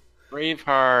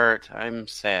 Braveheart. I'm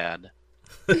sad.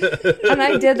 and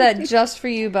I did that just for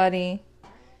you, buddy.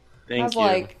 Thank I was you.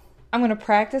 like, I'm gonna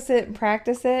practice it,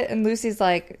 and Lucy's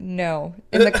like, no.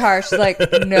 In the car, she's like,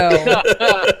 no.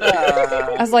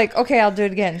 I was like, okay, I'll do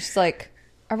it again. She's like,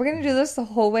 are we gonna do this the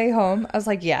whole way home? I was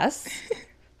like, yes.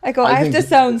 I go, I have to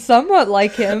sound somewhat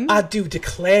like him. I do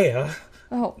declare.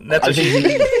 Oh, And that's what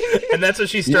and that's what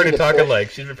she started talking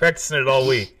like. She's been practicing it all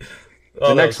week. Oh,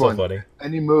 The that next was so one, funny.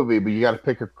 any movie, but you got to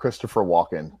pick a Christopher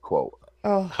Walken quote.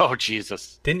 Oh,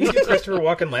 Jesus. Didn't you do Christopher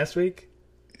Walken last week?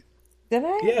 did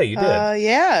I? Yeah, you did.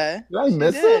 Yeah. Did I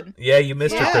miss Did. it? Yeah, you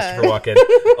missed her, Yeah. Christopher Walken.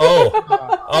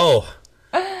 Oh,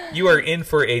 you are in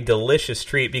for a delicious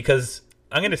treat because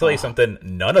I'm going to tell you something.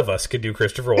 None of us could do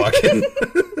Christopher Walken.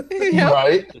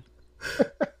 Right?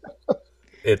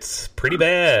 It's pretty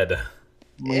bad.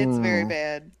 It's very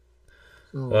bad.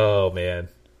 Oh man,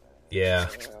 yeah.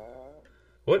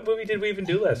 What movie did we even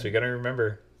do last week? I don't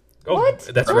remember. Oh, What?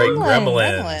 that's right,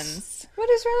 Gremlins. Gremlins. What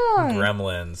is wrong?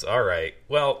 Gremlins. All right.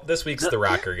 Well, this week's The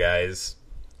Rocker, guys.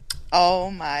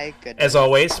 Oh my goodness. As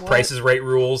always, What? Price is Right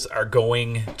rules are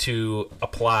going to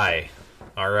apply.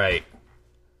 All right.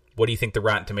 What do you think the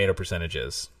Rotten Tomato percentage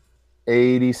is?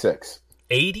 86.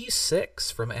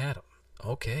 86 from Adam.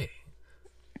 Okay.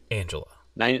 Angela.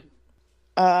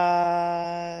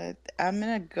 I'm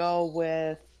gonna go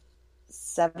with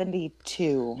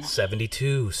 72.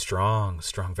 72. Strong,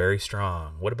 very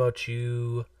strong. What about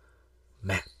you,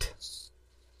 Matt?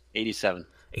 87.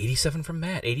 87 from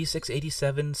Matt. 86,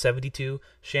 87, 72.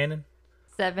 Shannon?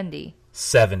 70.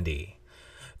 70.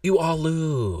 You all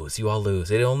lose. It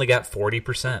only got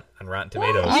 40% on Rotten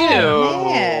Tomatoes. Oh,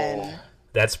 man.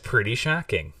 That's pretty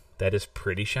shocking. That is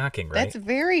pretty shocking, right? That's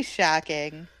very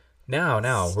shocking. Now,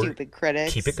 we're Stupid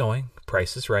critics. keep it going.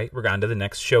 Price is Right. We're on to the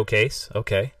next showcase.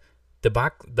 Okay. The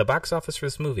box office for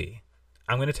this movie.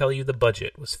 I'm going to tell you the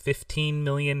budget was $15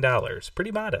 million.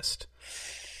 Pretty modest.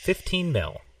 15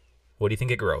 mil. What do you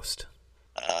think it grossed?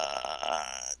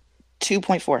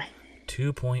 2.4.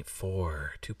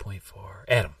 2.4.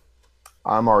 Adam.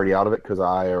 I'm already out of it because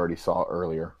I already saw it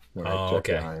earlier when I checked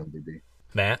okay. IMDb.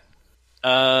 Matt.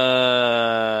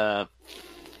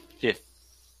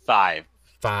 5.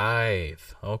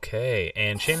 5. Okay.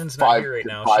 And Shannon's not here right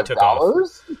now. She took $5?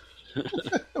 off.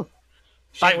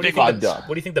 Shannon, $5 done.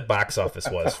 what do you think the box office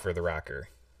was for The Rocker?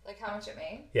 Like how much it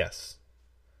made? Yes.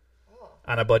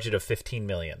 On a budget of $15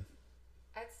 million.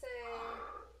 I'd say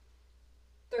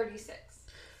 36.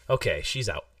 Okay, she's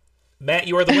out. Matt,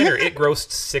 you are the winner. It grossed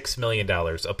 $6 million,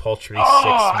 a paltry $6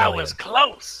 I million. was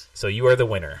close. So you are the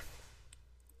winner.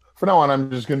 From now on, I'm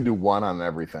just going to do one on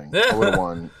everything. I would have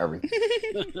won everything.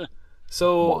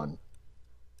 So One.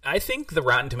 I think the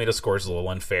Rotten Tomato score is a little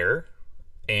unfair,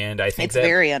 and I think It's that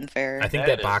very unfair. I think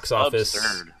That that box is office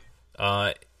absurd.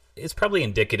 is probably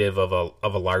indicative of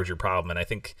a larger problem, and I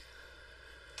think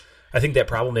that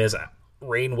problem is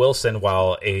Rainn Wilson,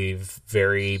 while a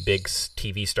very big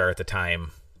TV star at the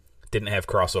time, didn't have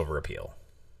crossover appeal,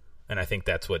 and I think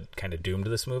that's what kind of doomed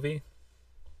this movie.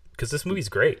 Because this movie's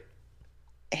great,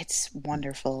 It's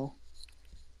wonderful.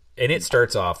 and it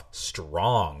starts off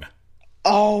strong.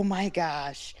 Oh my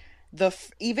gosh.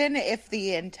 Even if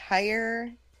the entire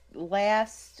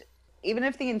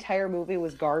movie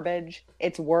was garbage,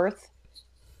 it's worth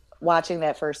watching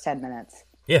that first 10 minutes.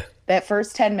 Yeah, That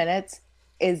first 10 minutes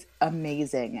is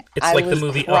amazing. It's I like the was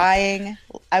movie Up. crying.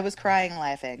 I was crying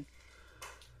laughing.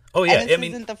 oh yeah. And this I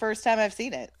mean, isn't the first time I've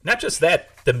seen it. not just that,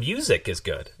 the music is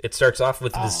good. It starts off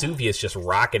with Vesuvius just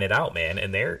rocking it out, man,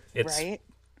 and it's Right?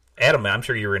 Adam. I'm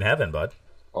sure you were in heaven, bud.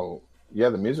 Oh, yeah,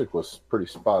 the music was pretty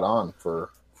spot on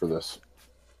for this.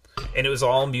 And it was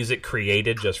all music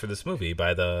created just for this movie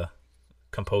by the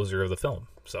composer of the film.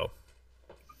 So,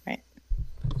 Right.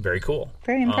 very cool.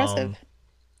 Very impressive.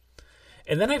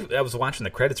 And then I was watching the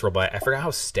credits roll by. I forgot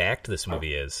how stacked this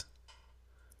movie is.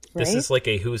 This Right? is like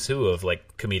a who's who of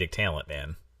like comedic talent,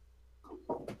 man.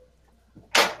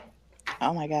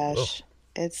 Oh my gosh.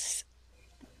 It's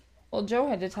Well, Joe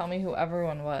had to tell me who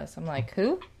everyone was. I'm like,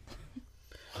 who?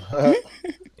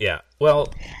 Yeah.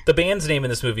 Well, the band's name in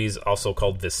this movie is also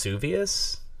called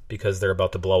Vesuvius because they're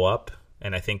about to blow up.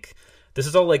 And I think this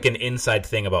is all like an inside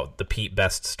thing about the Pete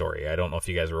Best story. I don't know if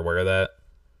you guys were aware of that.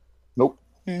 Nope.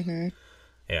 Mm-hmm.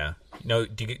 Yeah. Do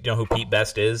you know who Pete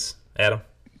Best is, Adam?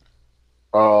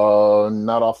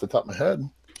 Not off the top of my head.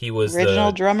 He was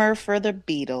original drummer for the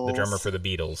Beatles. The drummer for the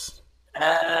Beatles.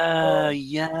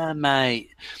 Yeah,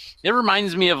 mate. It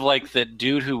reminds me of like the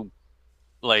dude who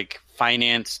like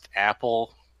financed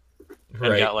Apple and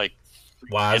Right. got like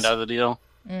Woz. out of the deal.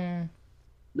 Mm.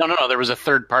 No. There was a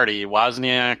third party,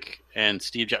 Wozniak and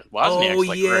Steve Jobs. Wozniak's Oh,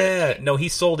 like yeah. rich. No, he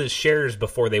sold his shares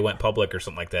before they went public or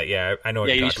something like that. Yeah, I know what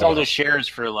Yeah, you're he talking sold about. his shares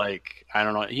for like, I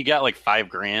don't know. He got like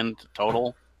 $5,000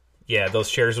 total. Yeah, those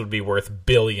shares would be worth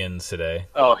billions today.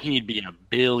 Oh, he'd be a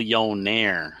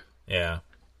billionaire. Yeah.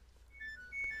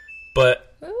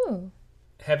 But Ooh.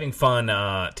 having fun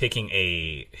taking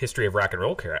a history of rock and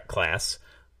roll class,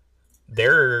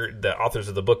 they're the authors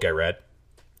of the book I read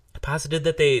posited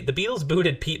that the Beatles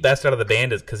booted Pete Best out of the band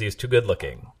because he was too good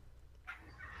looking.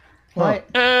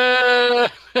 What? Paul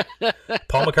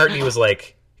McCartney was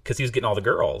like, because he was getting all the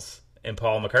girls, and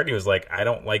Paul McCartney was like, I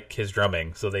don't like his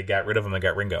drumming, so they got rid of him and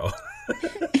got Ringo.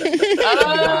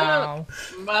 Wow.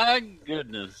 My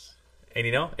goodness. And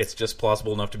it's just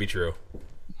plausible enough to be true,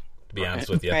 to be honest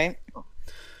with you. Right.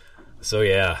 So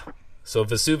yeah, so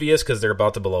Vesuvius because they're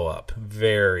about to blow up.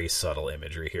 Very subtle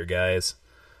imagery here, guys.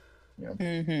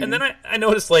 Mm-hmm. And then I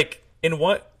noticed, like, in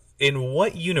what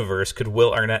universe could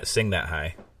Will Arnett sing that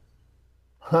high?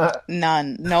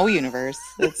 None. No universe.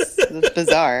 That's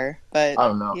bizarre. But I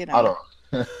don't know. I don't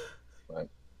know.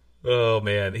 Oh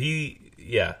man,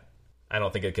 I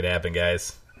don't think it could happen,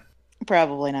 guys.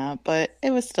 Probably not, but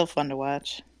it was still fun to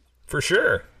watch. For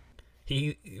sure.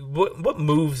 What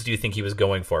moves do you think he was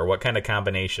going for? What kind of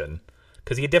combination?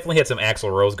 Because he definitely had some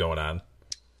Axl Rose going on.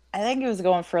 I think he was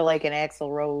going for like an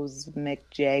Axl Rose, Mick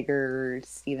Jagger,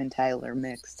 Steven Tyler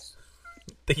mixed.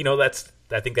 I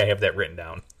think I have that written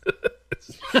down.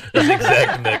 His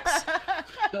exact mix.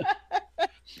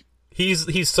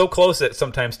 He's so close at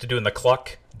sometimes to doing the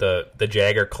cluck, the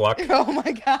Jagger cluck. You Oh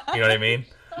my god. know what I mean?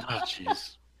 Oh,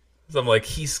 jeez. So I'm like,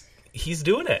 he's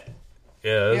doing it.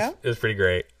 Yeah, it was pretty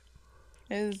great.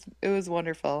 It was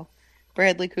wonderful.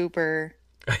 Bradley Cooper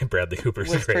Bradley Cooper's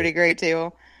was great. pretty great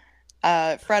too.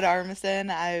 Fred Armisen,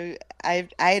 I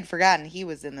had forgotten he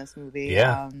was in this movie.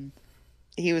 Yeah.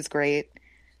 He was great.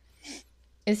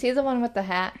 Is he the one with the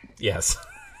hat? Yes.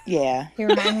 Yeah. He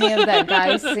reminded me of that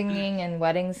guy singing in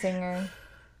Wedding Singer. I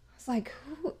was like,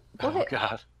 who? What? Oh,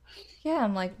 God. Yeah,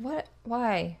 I'm like, what?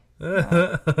 Why?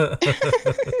 I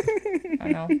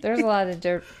don't know. There's a lot of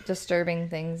disturbing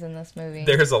things in this movie.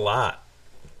 There's a lot.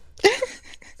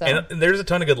 So. And there's a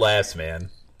ton of good laughs, man.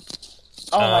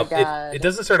 Oh my god! It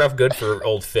doesn't start off good for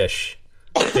old Fish.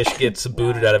 Fish gets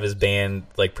booted out of his band,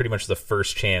 like pretty much the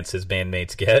first chance his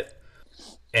bandmates get,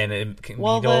 and it makes you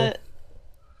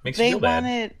They feel bad.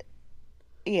 wanted,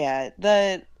 yeah,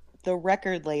 the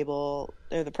record label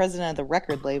or the president of the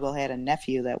record label had a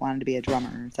nephew that wanted to be a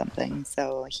drummer or something,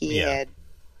 so they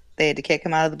had to kick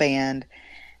him out of the band,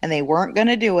 and they weren't going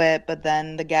to do it. But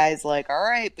then the guy's like, "All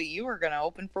right, but you were going to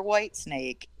open for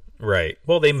Whitesnake." Right.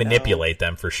 Well, they manipulate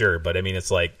them for sure, but I mean, it's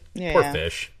like poor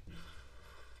Fish.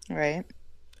 Right.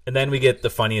 And then we get the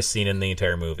funniest scene in the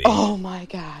entire movie. Oh my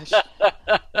gosh.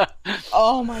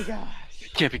 Oh my gosh. He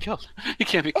can't be killed. He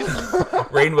can't be killed.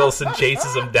 Rainn Wilson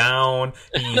chases him down.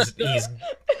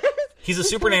 He's a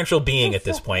supernatural being at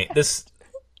this point. It's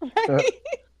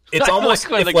almost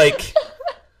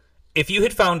if you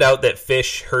had found out that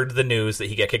Fish heard the news that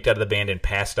he got kicked out of the band and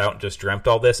passed out and just dreamt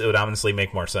all this, it would honestly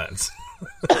make more sense.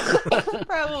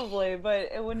 Probably, but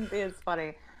it wouldn't be as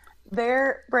funny.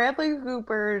 Bradley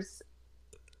Cooper's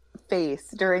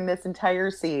face during this entire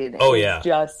scene is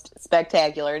just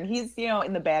spectacular, and he's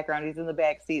in the background, he's in the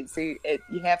back seat, so you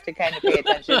have to kind of pay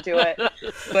attention to it.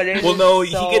 But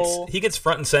he gets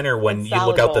front and center when you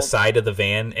look out the side of the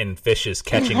van and Fish is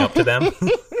catching up to them.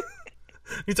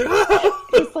 He's like, ah!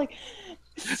 He's like,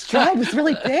 Stride was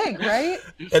really big, right?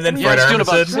 And then Fred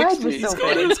Armisen,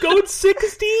 he's going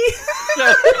 60.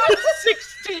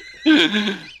 60.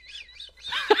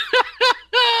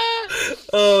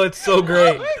 Oh, it's so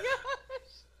great.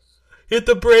 Hit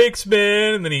the brakes,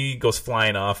 man. And then he goes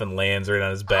flying off and lands right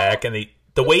on his back. And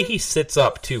the way he sits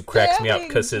up, too, cracks me up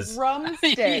because his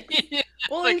drumsticks.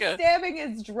 Well, he's stabbing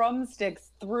his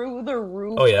drumsticks through the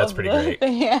roof. Oh, yeah, that's pretty great.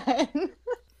 Van.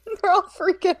 They're all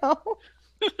freaking out.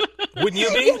 Wouldn't you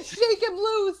be? You gotta shake him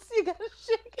loose. You gotta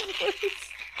shake him loose.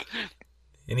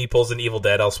 And he pulls an Evil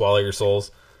Dead, I'll swallow your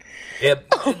souls.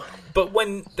 Yep. But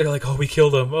when they're like, "Oh, we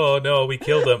killed him. Oh no, we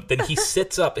killed him," then he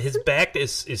sits up. His back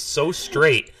is so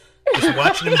straight. Just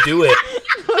watching him do it,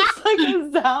 Looks like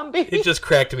a zombie. it just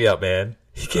cracked me up, man.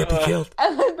 He can't be killed.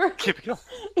 And then Can't be killed.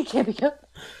 he can't be killed.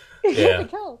 He Yeah. can't be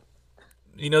killed.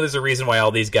 You know, there's a reason why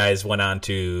all these guys went on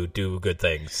to do good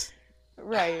things.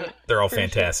 Right. They're all For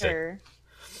fantastic. sure.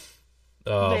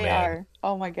 Oh They man. are.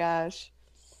 Oh my gosh.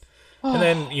 And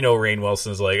then, Rainn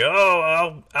Wilson's like,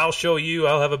 "Oh, I'll show you.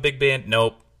 I'll have a big band."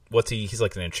 Nope. What's he? He's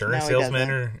like an insurance No, he salesman,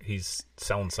 doesn't. or he's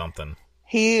selling something.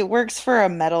 He works for a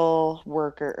metal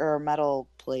worker or a metal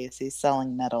place. He's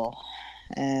selling metal.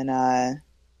 And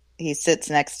he sits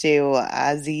next to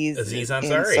Aziz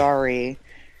Ansari.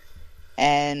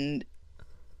 And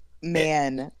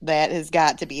man, that has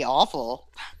got to be awful.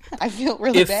 I feel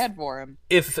really bad for him.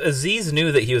 If Aziz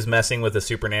knew that he was messing with a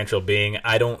supernatural being,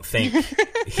 I don't think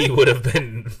he would have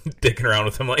been dicking around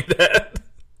with him like that.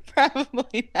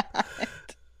 Probably not.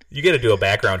 You got to do a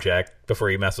background check before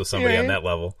you mess with somebody on Right. that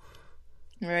level.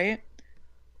 Right?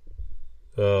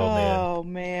 Oh,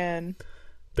 man. Man.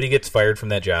 But he gets fired from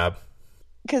that job.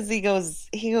 Because he goes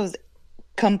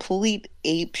complete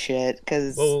ape shit.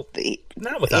 Because Well,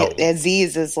 not without.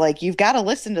 Aziz is like, you've got to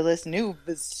listen to this new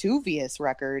Vesuvius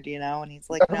record, and he's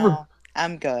like, no,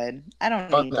 I'm good. I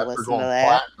don't need to listen to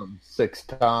that. Platinum 6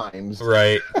 times.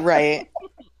 Right. Right.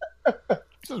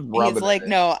 Just rubbing He's like, it in.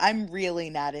 no, I'm really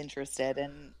not interested.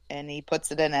 And he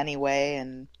puts it in anyway,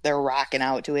 and they're rocking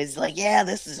out to it. He's like, yeah,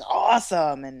 this is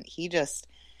awesome. And he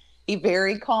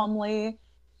very calmly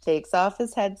takes off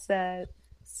his headset,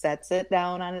 sets it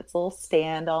down on its little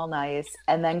stand all nice,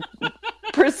 and then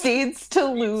proceeds to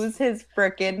lose his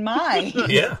frickin' mind.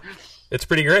 Yeah. It's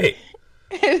pretty great.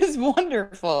 It is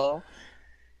wonderful.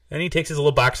 And he takes his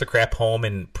little box of crap home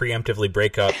and preemptively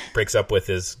breaks up with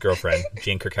his girlfriend,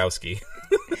 Jane Krakowski.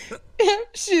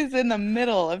 She's in the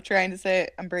middle of trying to say,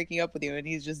 I'm breaking up with you, and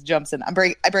he just jumps in. I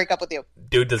break up with you.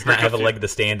 Dude does not have a leg to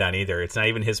stand on either. It's not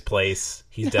even his place.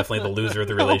 He's definitely the loser of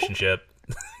the relationship.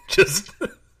 Just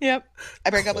Yep. I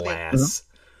break up with you. class.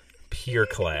 Pure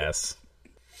class.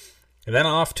 And then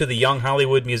off to the young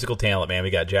Hollywood musical talent, man.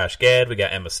 We got Josh Gad, we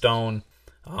got Emma Stone.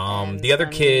 The other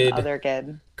kid,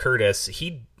 Curtis,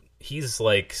 he's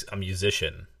like a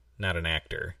musician, not an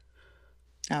actor.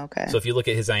 Okay. So if you look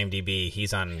at his IMDb,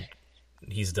 he's in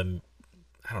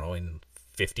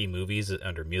 50 movies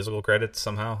under musical credits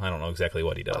somehow. I don't know exactly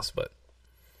what he does, but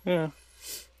Yeah.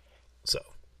 so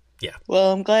yeah,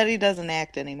 Well, I'm glad he doesn't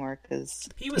act anymore because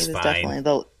he was fine.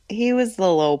 definitely he was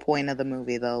the low point of the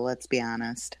movie, though. Let's be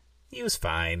honest. He was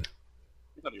fine.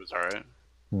 I thought he was all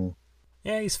right.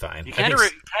 Yeah, he's fine. You I kind think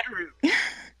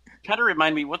of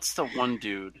remind me. What's the one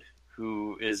dude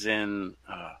who is in?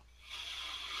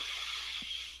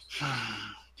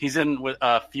 He's in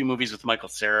a few movies with Michael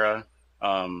Cera.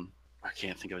 I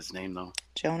can't think of his name though.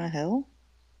 Jonah Hill?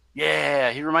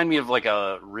 Yeah, he reminded me of like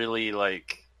a really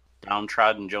like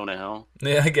downtrodden Jonah Hill.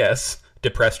 Yeah, I guess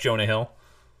depressed Jonah Hill.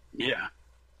 Yeah.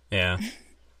 Yeah,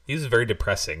 he was very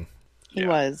depressing. He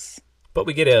was. But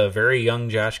we get a very young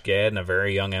Josh Gad and a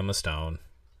very young Emma Stone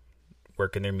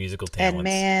working their musical talents. And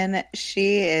man,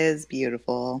 she is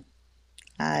beautiful.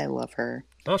 I love her.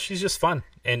 Well, she's just fun,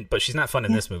 but she's not fun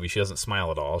in this movie. She doesn't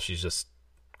smile at all. She's just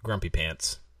grumpy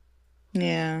pants.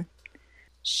 Yeah.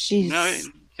 She's No,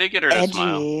 they get her to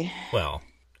smile. edgy. Well,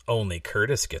 only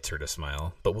Curtis gets her to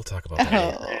smile, but we'll talk about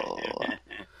that.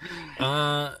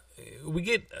 Oh. We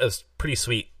get a pretty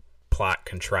sweet plot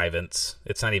contrivance.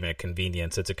 It's not even a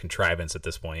convenience, it's a contrivance at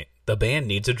this point. The band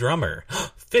needs a drummer.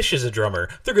 Fish is a drummer.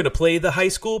 They're going to play the high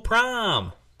school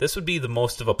prom. This would be the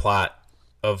most of a plot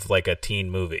of like a teen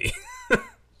movie.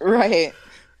 Right.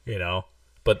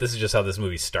 But this is just how this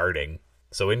movie's starting.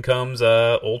 So in comes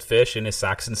old Fish in his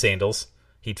socks and sandals.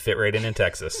 He'd fit right in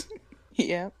Texas.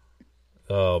 Yep.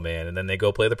 Oh man, and then they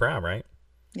go play the prom, right?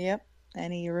 Yep.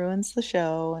 And he ruins the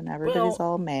show, and everybody's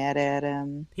all mad at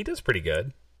him. He does pretty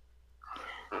good.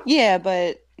 Yeah,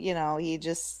 but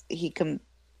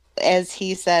as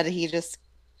he said,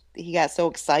 he got so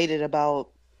excited about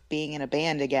being in a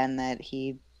band again that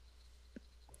he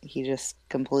just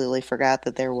completely forgot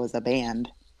that there was a band.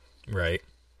 Right.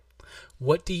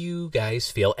 What do you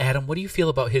guys feel? Adam, what do you feel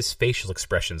about his facial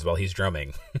expressions while he's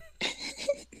drumming?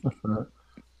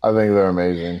 I think they're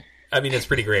amazing. I mean, it's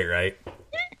pretty great, right?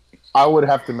 I would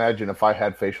have to imagine if I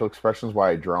had facial expressions while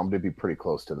I drummed, it'd be pretty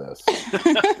close to this.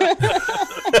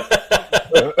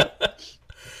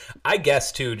 I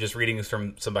guess, too, just reading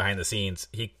from some behind the scenes,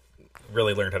 he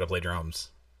really learned how to play drums.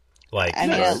 Like, I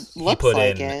mean, it he looks put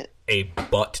like in it. a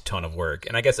butt ton of work.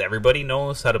 And I guess everybody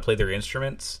knows how to play their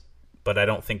instruments, but I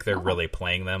don't think they're really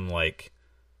playing them, like,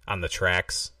 on the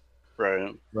tracks.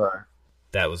 Right. Right.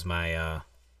 That was my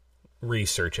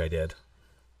research I did.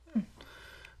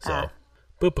 So,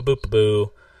 boop a boop a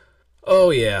boo.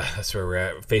 Oh yeah, that's where we're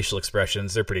at. Facial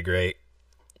expressions, they're pretty great.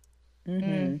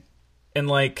 Mm-hmm. And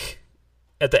like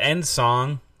at the end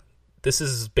song, this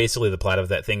is basically the plot of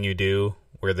That Thing You Do,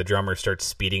 where the drummer starts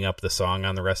speeding up the song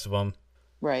on the rest of them.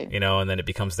 Right. You know, and then it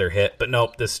becomes their hit. But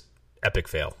nope, this epic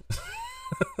fail.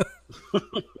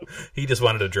 He just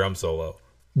wanted a drum solo.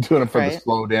 Doing it for the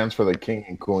slow dance for the king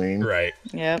and queen. Right.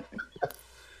 Yep.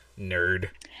 Nerd.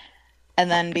 And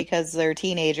then because they're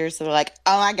teenagers, they're like,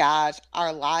 oh my gosh,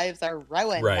 our lives are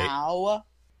ruined now.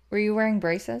 Were you wearing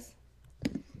braces?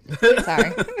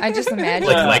 Sorry. I just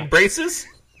imagined. Like leg braces?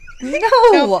 No!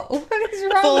 What is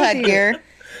wrong Full with headgear. you?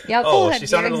 Yeah, full Oh, headgear, she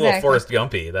sounded a little exactly. Forrest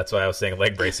Gumpy. That's why I was saying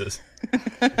leg braces.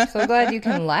 So glad you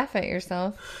can laugh at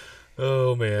yourself.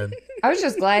 Oh, man. I was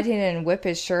just glad he didn't whip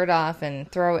his shirt off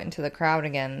and throw it into the crowd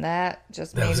again. That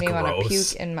just That made was me want to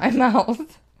gross. puke in my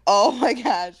mouth. Oh my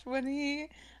gosh, when he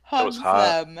hugs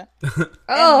hot. them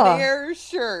Oh, and their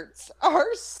shirts are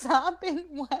sopping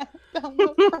wet down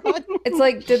the front. it's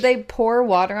like, did they pour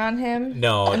water on him?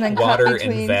 No, And then cut water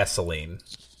between- and Vaseline.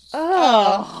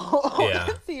 Oh, Yeah.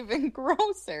 That's even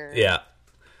grosser. Yeah.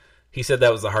 He said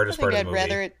that was the hardest I part think of the I'd movie.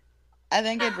 rather it. I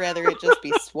think I'd rather it just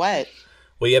be sweat.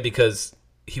 Well, yeah, because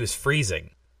he was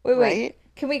freezing. wait. Right?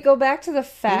 Can we go back to the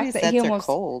fact Maybe that sets he are almost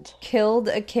cold. killed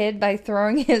a kid by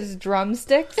throwing his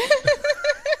drumsticks?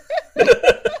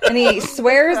 And he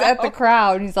swears at the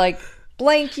crowd. He's like,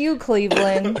 blank you,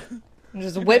 Cleveland. And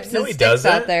just whips No, his he sticks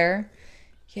out doesn't. there.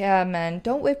 Yeah, man.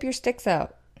 Don't whip your sticks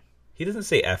out. He doesn't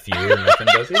say F you or nothing,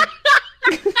 does he?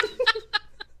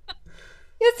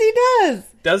 Yes, he does.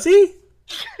 Does he?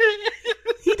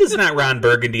 He does not Ron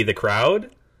Burgundy the crowd.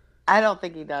 I don't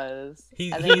think he does.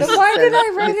 He- I think he's- Then why did I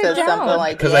he write it says down? something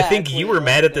like, Because I "Yeah, think you were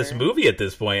mad at this Cleveland." movie at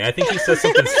this point. I think he says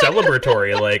something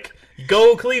celebratory like,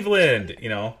 go Cleveland, you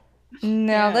know.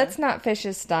 No, Yeah. that's not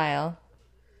Fish's style.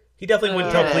 He definitely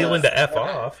wouldn't tell Yeah. Cleveland to F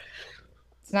off.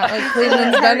 It's not like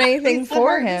Cleveland's done anything He's the for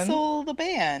heart and him. soul of the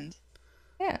band.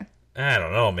 Yeah. I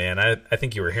don't know, man. I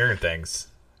think you were hearing things.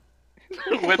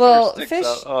 With Well, your sticks Fish-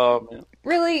 out. Oh, man.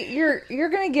 Really, you're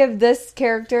gonna give this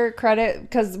character credit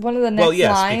because one of the next Well,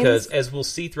 yes, lines. because as we'll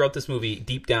see throughout this movie,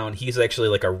 deep down, he's actually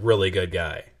like a really good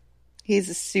guy. He's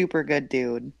a super good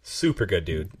dude. Super good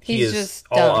dude. He He's is just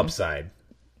all dumb. upside.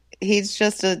 He's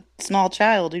just a small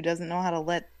child who doesn't know how to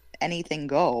let anything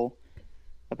go,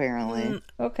 apparently.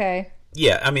 Okay,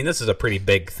 Yeah, I mean, this is a pretty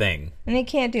big thing, and he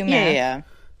can't do Yeah, math. yeah.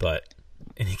 but...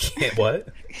 And he can't, what?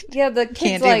 Yeah, the kid's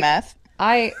Can't do like, meth.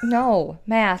 no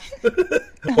math,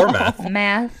 Or math.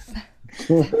 math.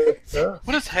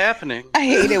 What is happening? I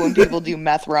hate it when people do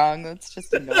meth wrong. That's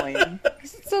just annoying.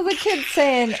 So the kid's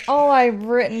saying, "Oh, I've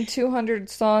written 200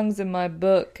 songs in my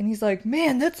book," and he's like,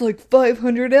 "Man, that's like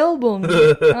 500 albums."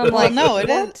 And I'm Well, like, no, it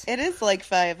what? is. It is like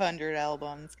 500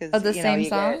 albums because Of the same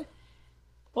song?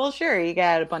 Well, sure, you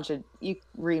got a bunch of you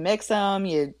remix them.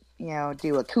 You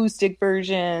do acoustic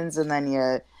versions, and then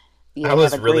you I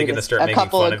was have a really going to greatest- start a making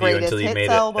couple fun of of you greatest until you hits made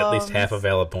it at least albums. half a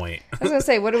valid point. I was gonna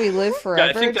say, what do we live Yeah, forever?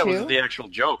 I think that too? was the actual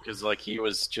joke. Is like he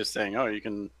was just saying, "Oh, you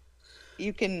can."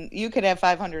 You could have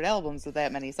 500 albums with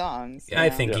that many songs. you I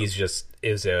know? think he's just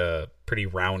is a pretty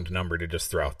round number to just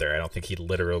throw out there. I don't think he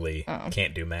literally Oh.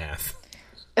 can't do math.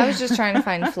 I was just trying to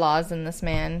find flaws in this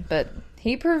man, but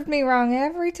he proved me wrong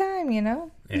every time,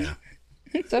 Yeah.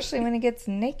 Especially when he gets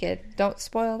naked. Don't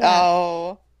spoil that.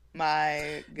 Oh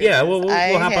my goodness. Yeah, well, we'll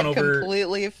I hop had on over-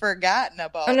 completely forgotten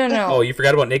about Oh, no, that. no. Oh, you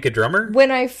forgot about Naked Drummer? When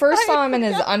I first saw him in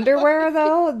his underwear,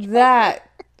 though, that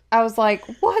I was like,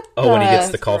 "What?" Oh, when he gets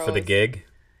the That's call for the gross. gig?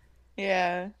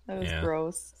 Yeah, that was Yeah.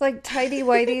 gross. It's like tidy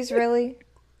whities, really?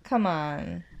 Come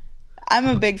on. I'm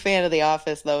a big fan of The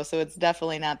Office, though, so it's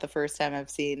definitely not the first time I've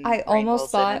seen. I Rainn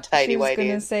almost Wilson in thought Tidy she was going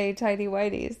to Whities. say tidy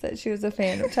whities, that she was a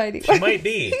fan of tidy She whities. might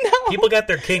be. People got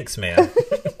their kinks, man.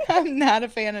 I'm not a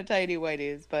fan of Tidy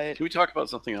Whities, but Can we talk about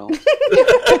something else?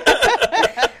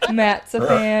 Matt's a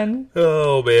fan.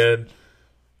 Oh, man.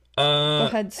 Go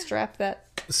ahead, strap that.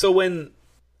 So when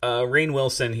Rainn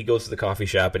Wilson, he goes to the coffee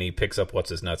shop and he picks up What's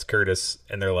His Nuts, Curtis,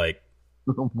 and they're like,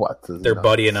 What's his they're nuts?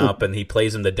 buddying up and he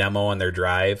plays him the demo on their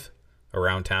drive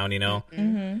around town,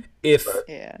 Mm-hmm. If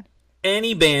yeah.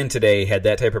 any band today had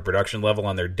that type of production level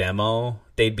on their demo,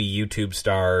 they'd be YouTube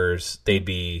stars, they'd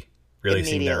be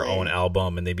releasing their Immediately. own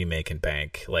album, and they'd be making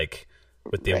bank. Like,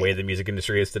 with the Right. way the music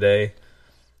industry is today,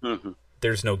 Mhm.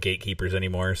 there's no gatekeepers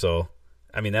anymore, so,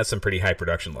 I mean, that's some pretty high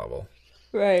production level.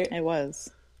 Right. It was.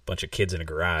 Bunch of kids in a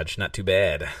garage, not too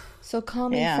bad. So call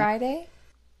me Yeah. Friday?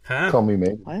 Huh? Call me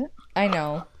maybe. What? I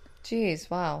know. Jeez,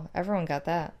 wow. Everyone got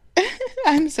that.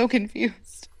 I'm so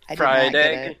confused. I did not Fried get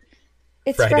egg. it.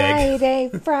 It's Friday.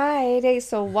 Friday.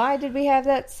 So why did we have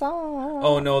that song?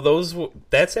 Oh no,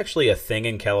 that's actually a thing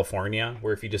in California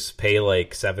where if you just pay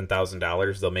like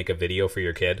 $7,000, they'll make a video for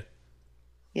your kid.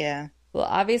 Yeah. Well,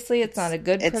 obviously it's not a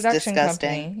good It's production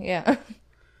disgusting. company. Yeah.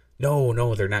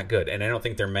 No, they're not good, and I don't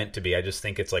think they're meant to be. I just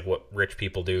think it's like what rich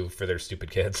people do for their stupid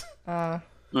kids. We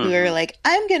were like,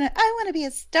 I want to be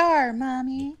a star,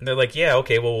 mommy. And they're like, yeah,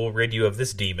 okay, well, we'll rid you of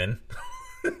this demon.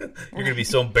 You're going to be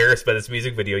so embarrassed by this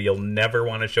music video, you'll never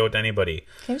want to show it to anybody.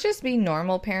 Can you just be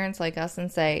normal parents like us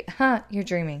and say, you're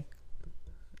dreaming?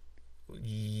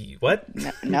 What?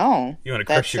 No. You want to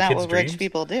crush your kids' That's not what dreams? rich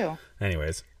people do.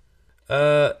 Anyways.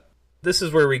 This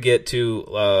is where we get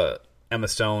to Emma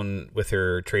Stone with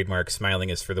her trademark "Smiling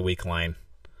is for the weak" line.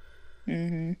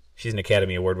 Mm-hmm. She's an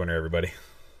Academy Award winner, everybody.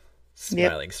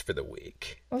 Smiling's for the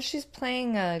weak. Well, she's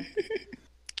playing a...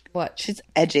 What? She's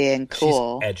edgy and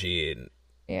cool. She's edgy and...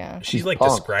 Yeah. She like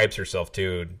punk. describes herself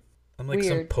too. I'm like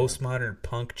Weird. some postmodern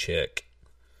punk chick.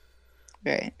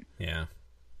 Right. Yeah.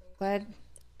 Glad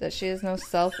that she has no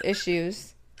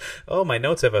self-issues. Oh, my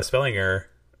notes have a spelling error.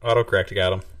 Autocorrect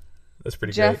got him. That's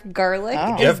pretty Jeff great. Garlic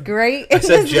Oh. is Jeff- great. I in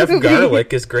said this Jeff movie.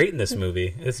 Garlic is great in this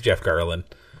movie. It's Jeff Garland.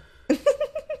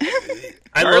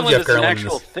 I love Garland Jeff is an Garland. in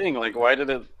actual this. thing. Like, why did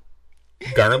it?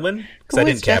 Garland? Because I Who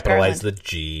is didn't Jeff capitalize Garland? the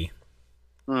G.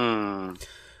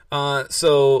 Hmm.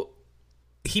 So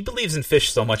he believes in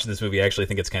fish so much in this movie. I actually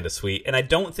think it's kind of sweet, and I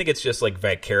don't think it's just like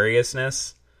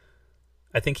vicariousness.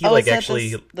 I think he like is that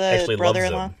actually the actually loves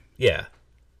brother-in-law? him. Yeah,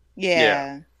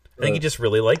 Yeah. I think he just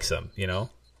really likes him. You know.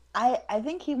 I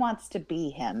think he wants to be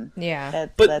him. Yeah.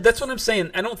 But that's what I'm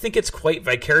saying. I don't think it's quite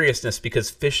vicariousness because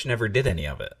fish never did any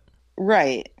of it.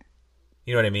 Right.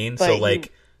 You know what I mean? But So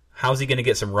like, how's he going to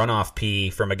get some runoff pee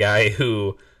from a guy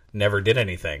who never did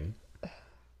anything?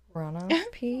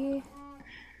 Runoff pee?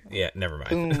 Yeah, never mind.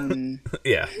 Boom.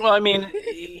 Yeah. Well, I mean,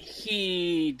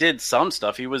 he did some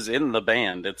stuff. He was in the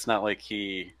band. It's not like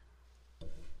he,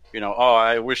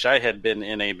 I wish I had been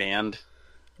in a band.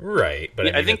 Right, but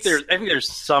I I mean, think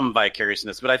there's some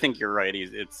vicariousness, but I think you're right.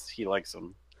 He likes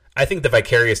them. I think the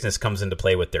vicariousness comes into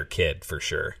play with their kid for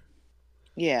sure.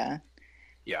 Yeah.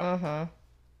 Yeah. Uh-huh.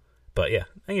 But yeah,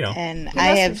 And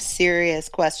I have serious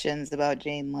questions about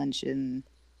Jane Lynch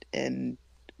and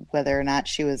whether or not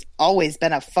she was always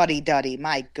been a fuddy-duddy.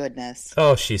 My goodness.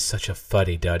 Oh, she's such a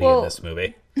fuddy-duddy in this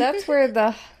movie. That's where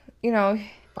the,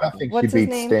 I think What's she his beats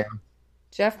name? Stan.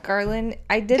 Jeff Garland,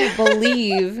 I didn't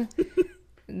believe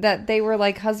that they were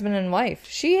like husband and wife.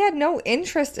 She had no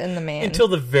interest in the man. Until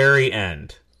the very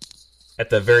end. At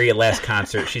the very last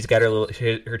concert, she's got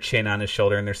her chin on his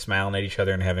shoulder and they're smiling at each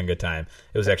other and having a good time.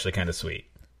 It was actually kind of sweet.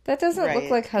 That doesn't look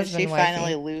Right. like And husband she and wife.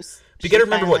 finally loose. But you she got to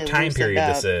remember what finally time loosened period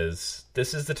up. this is.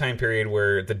 This is the time period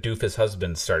where the doofus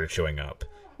husbands started showing up.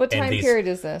 What And time these- period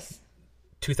is this?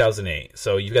 2008.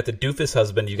 So you got the doofus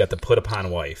husband, you got the put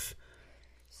upon wife.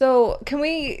 So, can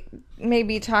we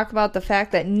maybe talk about the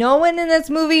fact that no one in this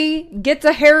movie gets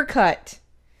a haircut?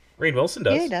 Rainn Wilson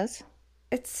does. Yeah, he does.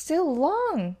 It's still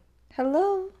long.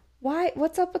 Hello? Why?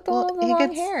 What's up with Well, the he long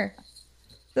gets- hair?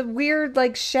 The weird,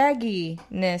 like,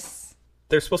 shagginess.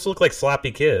 They're supposed to look like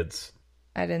sloppy kids.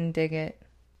 I didn't dig it.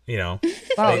 Wow,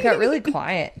 it got really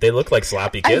quiet. they look like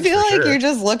sloppy kids. I feel for like sure. you're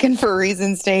just looking for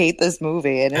reasons to hate this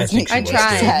movie, and I it's think making she me was,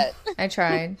 too. upset. I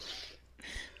tried.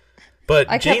 But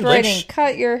I Jane kept writing, Lynch,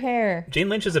 cut your hair. Jane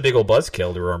Lynch is a big old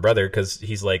buzzkill to her own brother because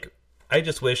he's like, I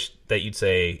just wish that you'd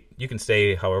say you can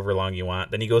stay however long you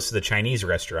want. Then he goes to the Chinese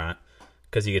restaurant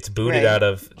because he gets booted Right. out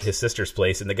of his sister's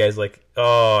place, and the guy's like,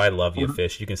 "Oh, I love you,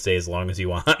 fish. You can stay as long as you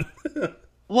want."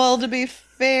 Well, to be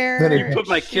fair, Then he Put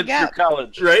my she kids got- through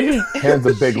college. Right? Hands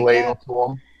a big ladle to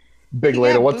him. Big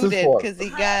ladle. What's this for? Because he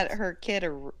got her kid,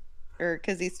 or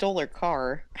because he stole her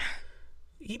car.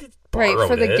 He did Right, borrowed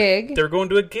for the it. gig. They were going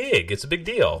to a gig. It's a big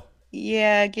deal.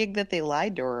 Yeah, a gig that they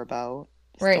lied to her about.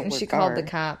 Right, Stole and her she car. called the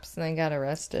cops and they got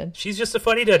arrested. She's just a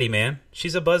fuddy-duddy, man.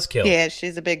 She's a buzzkill. Yeah,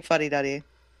 she's a big fuddy-duddy.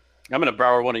 I'm gonna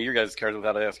borrow one of your guys' cars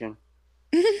without asking.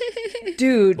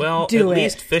 Dude, Well, do at it.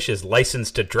 least Fish is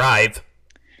licensed to drive.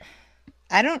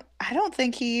 I don't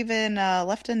think he even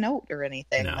left a note or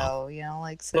anything No. though.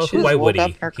 Like so Well, she why woke would he?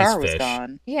 up, her He's car was Fish.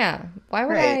 gone. Yeah, why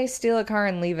would Right. I steal a car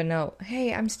and leave a note?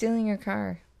 Hey, I'm stealing your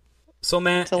car. So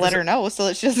Matt, To let her know so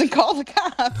that she doesn't call the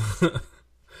cops.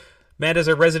 Matt, as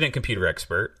a resident computer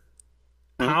expert,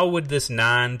 how would this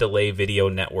non-delay video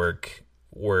network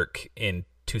work in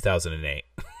 2008?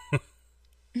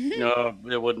 No,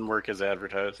 it wouldn't work as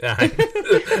advertised.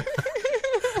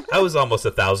 I was almost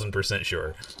 1,000%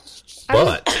 sure,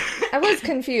 but I was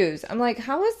confused. I'm like,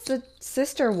 how is the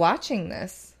sister watching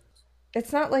this?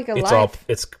 It's not like a live.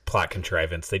 it's plot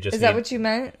contrivance. They just Is that need- what you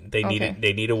meant? They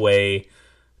Okay. need a way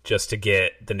just to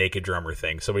get the naked drummer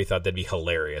thing. Somebody thought that'd be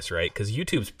hilarious, right? Because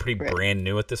YouTube's pretty brand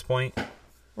new at this point.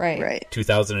 Right.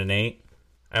 2008.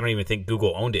 I don't even think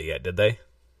Google owned it yet, did they?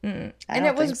 And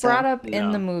it was brought up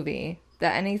in the movie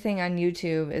that anything on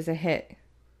YouTube is a hit.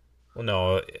 Well,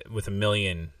 no, with 1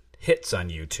 million hits on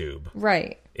YouTube.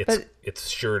 Right. It's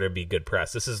sure to be good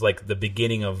press. This is like the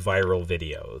beginning of viral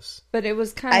videos. But it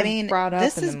was kind of brought up in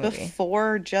the movie. This is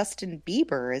before Justin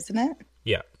Bieber, isn't it?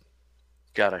 Yeah.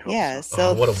 God, I hope Yeah,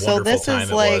 so. What a wonderful time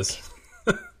it was.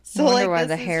 So I wonder why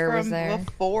this the is hair was from there.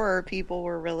 before people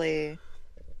were really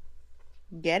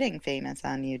getting famous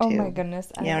on YouTube. Oh my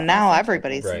goodness. Now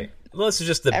everybody's Right. Well, this is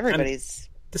just everybody's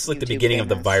this is like the YouTube beginning of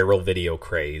the famous. viral video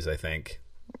craze, I think.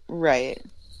 Right.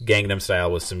 Gangnam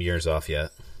Style was some years off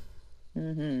yet.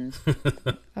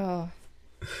 Oh.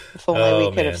 If only we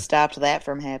could man. have stopped that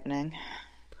from happening.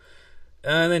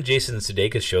 And then Jason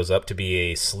Sudeikis shows up to be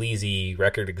a sleazy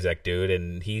record exec dude,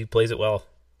 and he plays it well.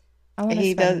 I want to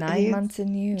He spend does- 9 he's- months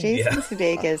in you. Jason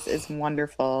Sudeikis is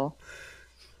wonderful.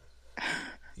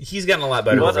 He's gotten a lot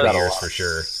better What over the a years, for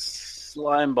sure.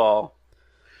 Slime ball.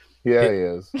 Yeah, he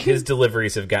is. His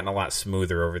deliveries have gotten a lot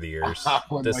smoother over the years. I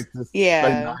would This- like to Yeah.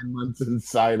 spend 9 months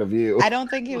inside of you. I don't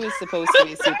think he was supposed to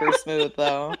be super smooth,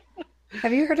 though.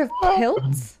 Have you heard of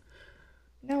Pilts?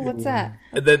 No, what's that?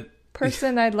 and then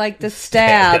Person I'd like to yeah,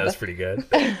 stab. that's pretty good.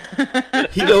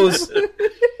 He goes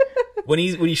when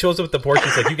he shows up at the porch.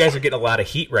 He's like, "You guys are getting a lot of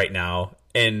heat right now."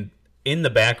 And in the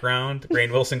background,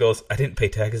 Rainn Wilson goes, "I didn't pay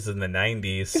taxes in the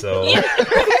 '90s, so."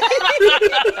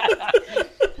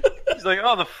 He's like,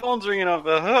 oh, the phone's ringing off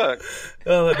the hook.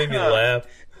 Oh, that made me laugh.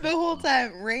 The whole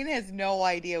time, Rain has no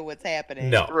idea what's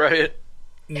happening. No, Right.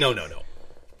 no.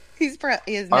 He has I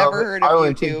never don't- heard I of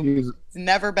don't think YouTube. he's- He's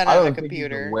never been I on don't a think he's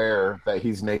computer. aware that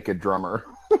he's naked drummer.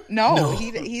 No,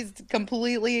 he's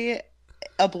completely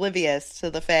oblivious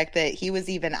to the fact that he was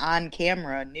even on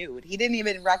camera nude. He didn't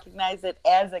even recognize it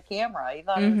as a camera. He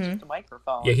thought it was just a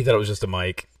microphone. Yeah, he thought it was just a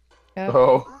mic.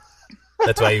 Oh,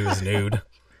 That's why he was nude.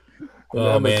 and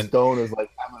Oh Emma man, Stone is like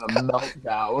having a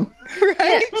meltdown.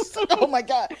 Right? Oh my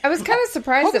god. I was kind of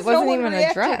surprised it wasn't even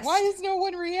addressed. Why is no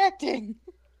one reacting?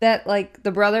 That, like,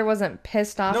 the brother wasn't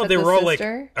pissed off no, at they the were all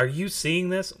sister? like, "Are you seeing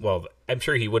this?" Well, I'm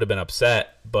sure he would have been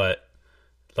upset, but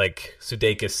like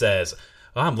Sudeikis says,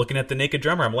 oh, "I'm looking at the naked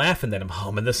drummer. I'm laughing. Then I'm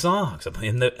humming the songs.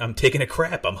 I'm taking a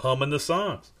crap. I'm humming the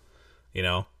songs." You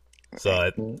know, so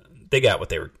they got what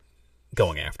they were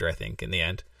going after. I think in the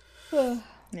end.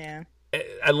 Yeah.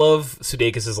 I love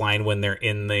Sudeikis' line when they're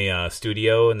in the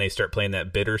studio and they start playing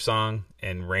that Bitter song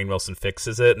and Rainn Wilson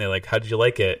fixes it and they're like, "How'd you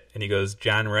like it?" And he goes,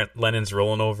 "John Lennon's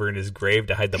rolling over in his grave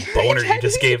to hide the boner you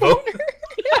just gave him."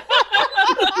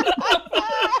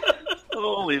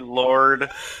 Holy Lord.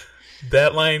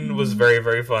 That line was very,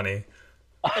 very funny.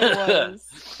 It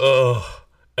was. Oh,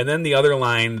 and then the other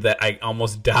line that I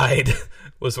almost died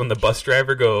was when the bus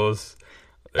driver goes,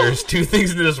 "There's two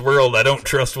things in this world I don't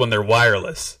trust when they're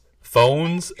wireless.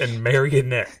 Phones and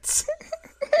marionettes."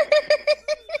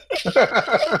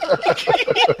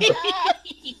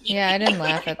 Yeah, I didn't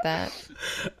laugh at that.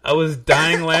 I was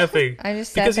dying laughing. I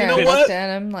just sat Because there you know and what? looked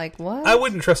at him like, what? I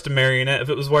wouldn't trust a marionette if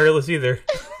it was wireless either.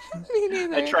 Me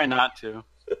neither. I try not to.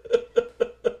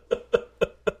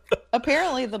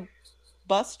 Apparently, the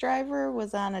bus driver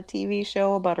was on a TV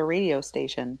show about a radio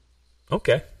station.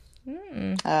 Okay.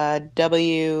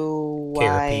 WYXZ.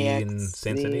 KRP in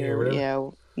Cincinnati or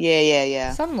whatever?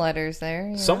 Yeah. Some letters there.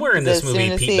 Yeah. Somewhere in this As movie,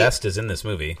 soon as Pete he- Best is in this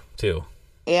movie, too.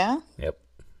 Yeah? Yep.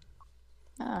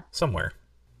 Ah. Somewhere.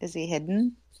 Is he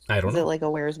hidden? I don't Is know. it like a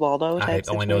Where's Waldo type I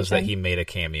situation? only knows that he made a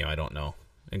cameo. I don't know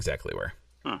exactly where.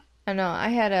 I know. I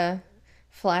had a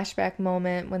flashback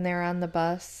moment when they were on the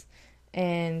bus,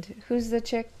 and who's the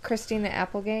chick? Christina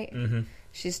Applegate. Mm-hmm.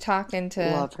 She's talking to.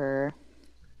 Love her.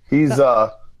 He's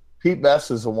Pete Best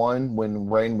is the one when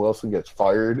Rainn Wilson gets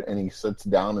fired and he sits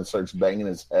down and starts banging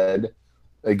his head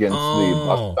against the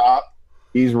bus stop.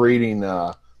 He's reading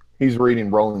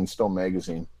Rolling Stone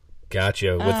magazine.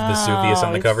 Gotcha. With Vesuvius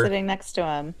on the he's cover. sitting next to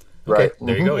him. Okay, Right.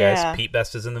 there you go, guys. Yeah. Pete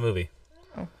Best is in the movie.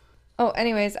 Oh,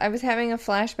 anyways, I was having a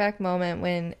flashback moment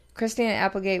when Christina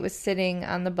Applegate was sitting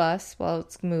on the bus while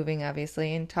it's moving,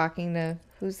 obviously, and talking to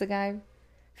who's the guy?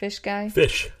 Fish guy?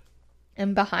 Fish.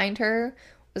 And behind her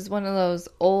was one of those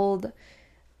old.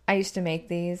 I used to make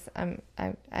these.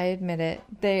 I admit it.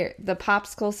 They're the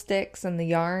popsicle sticks and the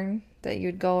yarn that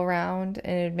you'd go around,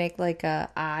 and it'd make like a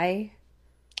eye.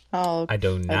 Oh, I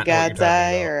do not a know what god's you're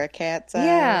eye talking about. or a cat's eye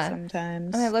Yeah.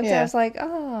 sometimes. And I looked at it, I was like,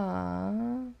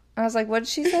 oh. I was like, what did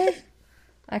she say?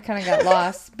 I kind of got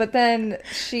lost. But then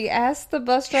she asked the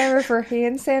bus driver for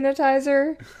hand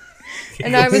sanitizer,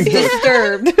 And I was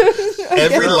disturbed.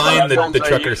 Every line that Don't the I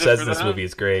trucker use it says for in this that? movie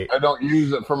is great. I don't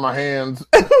use it for my hands.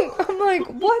 I'm like,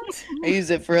 what? I use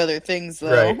it for other things,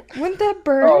 though. Right. Wouldn't that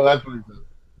burn? Oh, that's what he said.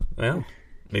 Well,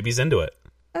 maybe he's into it.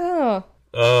 Oh,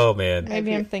 Oh, man.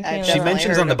 maybe I'm thinking of She definitely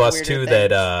mentions heard on the of bus, weirder too, things.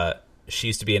 that she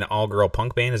used to be an all-girl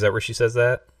punk band. Is that where she says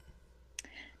that?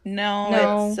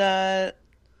 No, it's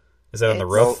Is that on the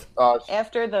It's- roof?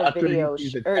 After the after video, he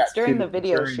sees a or it's during tattoo- the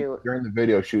video during- shoot. During the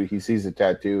video shoot, he sees a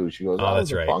tattoo. She goes, Oh, "Oh, that's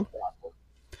it's a right. punk rock."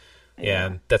 Yeah,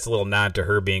 and that's a little nod to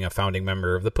her being a founding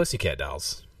member of the Pussycat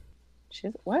Dolls.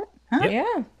 She's what? Huh?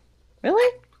 Yeah.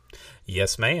 Really?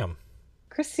 Yes, ma'am.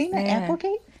 Christina Yeah.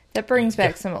 Applegate? That brings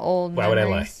back some old Why would I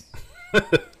lie?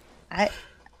 memories.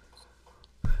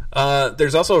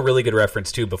 There's also a really good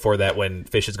reference too before that when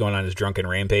Fish is going on his drunken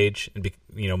rampage and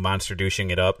monster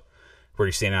douching it up, where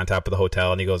he's standing on top of the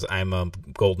hotel and he goes, "I'm a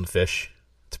golden fish."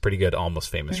 It's a pretty good, almost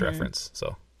famous reference.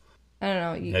 So, I don't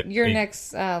know. Have- Your have-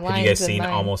 next line. have you guys seen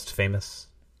Almost Famous?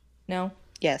 No.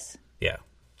 yes. Yeah,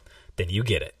 then you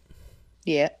get it.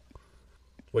 Yeah.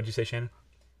 What'd you say, Shannon?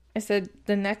 I said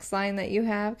the next line that you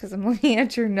have, because I'm looking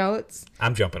at your notes,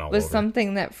 I'm jumping all was over.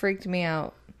 something that freaked me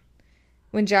out.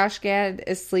 When Josh Gad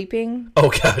is sleeping, Oh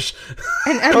gosh,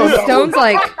 and Emma Stone's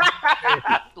like,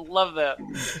 Love that.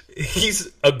 he's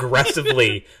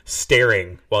aggressively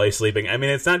staring while he's sleeping. I mean,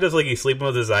 it's not just like he's sleeping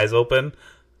with his eyes open.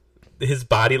 His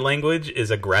body language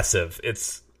is aggressive.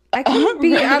 I can't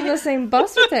be on the same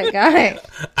bus with that guy.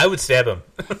 I would stab him.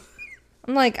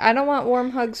 I'm like, I don't want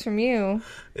warm hugs from you.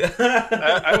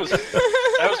 I was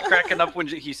cracking up when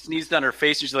he sneezed on her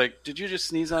face. She's like, "Did you just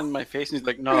sneeze on my face?" And he's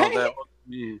like, "No, that was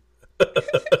me."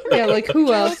 Yeah, like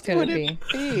who else could it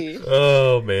be?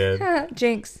 Oh man.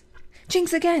 Jinx.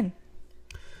 Jinx again.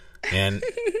 And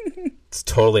it's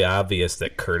totally obvious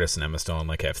that Curtis and Emma Stone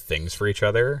like have things for each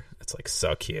other. It's like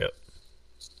so cute.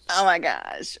 Oh my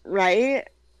gosh. Right?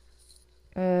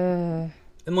 And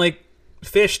like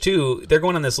Fish too, they're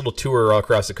going on this little tour all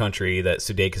across the country that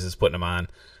Sudeikis is putting them on.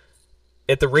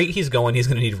 At the rate he's going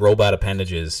to need robot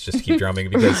appendages just to keep drumming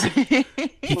because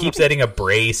he keeps adding a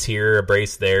brace here, a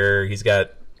brace there. He's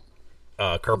got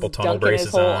carpal tunnel Dunking braces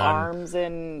his whole on. arms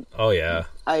in Oh yeah.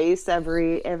 ice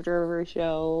after every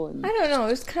show. And I don't know. It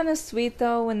was kind of sweet,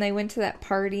 though, when they went to that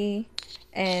party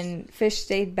and Fish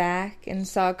stayed back and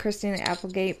saw Christina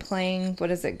Applegate playing, what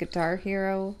is it, Guitar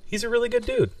Hero? He's a really good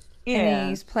dude. And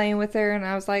he's playing with her, and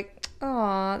I was like,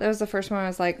 aw. That was the first one I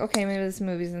was like, okay, maybe this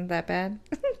movie isn't that bad.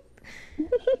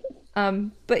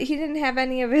 But he didn't have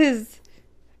any of his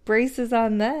braces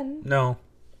on then. No.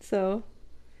 So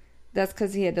that's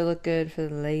because he had to look good for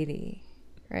the lady,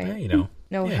 right? Yeah, you know.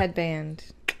 No Yeah. headband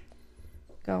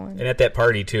going. And at that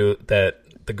party too, that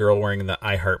the girl wearing the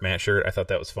I Heart Matt shirt, I thought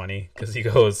that was funny because he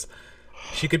goes,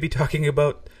 she could be talking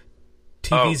about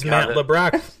TV's Oh, Matt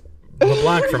got it.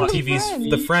 LeBlanc from TV's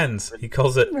The Friends. He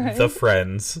calls it The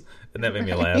Friends, and that made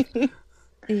me laugh.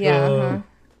 Yeah. uh-huh.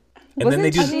 And then they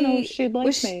do. Wasn't I don't know if she'd like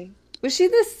was me. Was she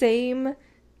the same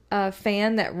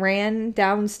fan that ran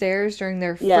downstairs during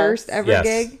their Yes. first ever Yes,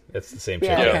 gig? it's the same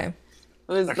Yeah. chick. Okay. It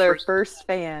was their first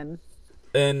fan.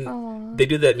 And they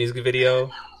do that music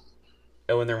video,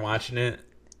 and when they're watching it,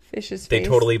 Fish's they face.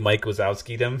 totally Mike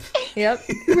Wazowski'd him. Yep.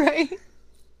 Right?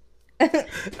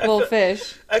 Full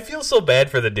Fish. I feel so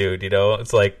bad for the dude, you know?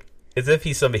 It's like, as if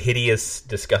he's some hideous,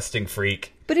 disgusting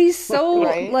freak. But he's so,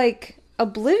 Right. like,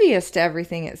 oblivious to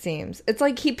everything, it seems. It's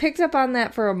like he picked up on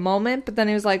that for a moment, but then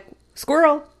he was like,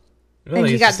 squirrel. And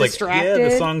he he's got just like, yeah, the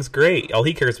distracted. song's great. All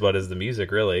he cares about is the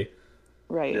music, really.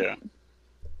 Right. Yeah.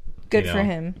 Good You for know.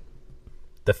 him.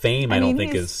 The fame, I mean, don't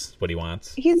think, he's- is what he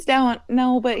wants. He's down.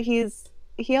 No, but he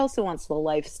also wants the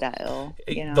lifestyle.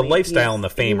 You know? The lifestyle He's- and the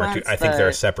fame he are two, wants I think the- they're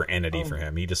a separate entity for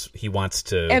him. He wants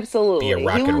to Absolutely. be a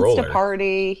rock he and wants roller. to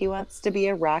party. He wants to be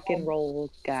a rock and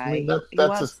roll guy. I mean, that's he his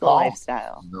wants the call.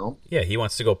 lifestyle. No, Yeah, he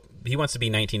wants to go. He wants to be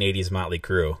 1980s Motley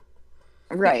Crue.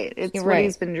 Right. It's You're what right.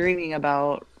 he's been dreaming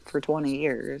about for 20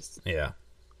 years. Yeah,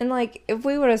 And, like, if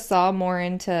we would have saw more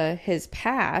into his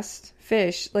past,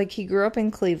 Fish, like, he grew up in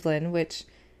Cleveland, which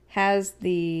has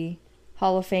the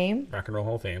Hall of Fame. Rock and Roll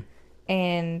Hall of Fame.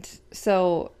 And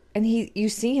so, and you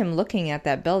see him looking at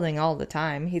that building all the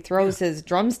time. He throws his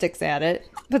drumsticks at it,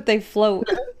 but they float.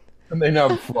 and they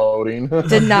know floating.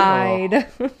 Denied.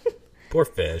 Poor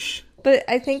Fish. But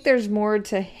I think there's more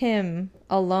to him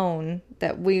alone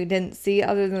that we didn't see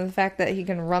other than the fact that he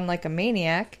can run like a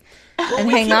maniac and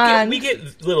hang on. We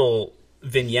get little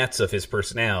vignettes of his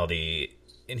personality,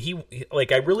 and he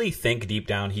like I really think deep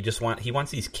down he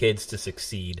wants these kids to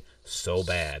succeed so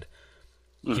bad.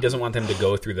 He doesn't want them to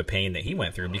go through the pain that he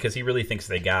went through because he really thinks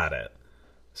they got it.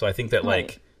 So I think that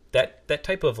like that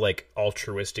type of like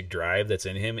altruistic drive that's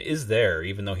in him is there,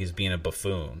 even though he's being a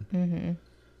buffoon. Mm-hmm.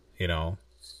 You know,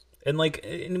 and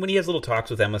when he has little talks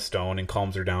with Emma Stone and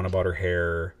calms her down about her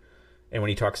hair, and when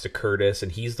he talks to Curtis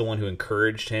and he's the one who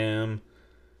encouraged him,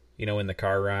 you know, in the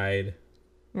car ride,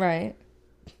 right?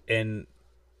 And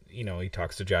you know, he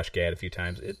talks to Josh Gad a few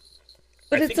times.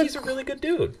 But I think he's a really good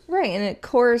dude, right? And of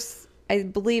course, I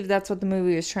believe that's what the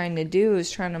movie was trying to do, is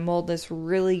trying to mold this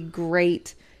really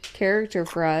great character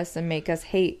for us and make us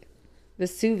hate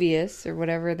Vesuvius or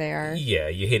whatever they are. Yeah,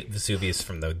 you hate Vesuvius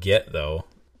from the get, though.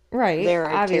 Right, They're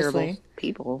obviously. terrible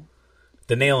people.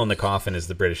 The nail in the coffin is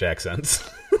the British accents.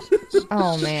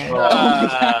 Oh, man.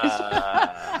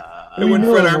 And when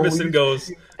Fred Armisen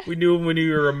goes, we knew him when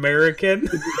you were American.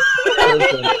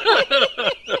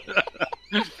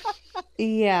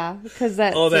 Yeah, because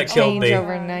that's that a killed change me.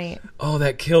 overnight. Oh,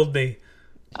 that killed me.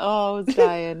 Oh, I was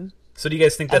dying. So do you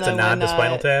guys think that's a And nod then to when,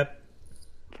 Spinal Tap?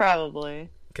 Probably.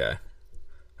 Okay.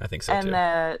 I think so, And too.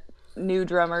 that new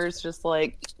drummer's just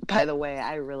like, by the way,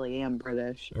 I really am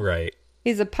British. Right.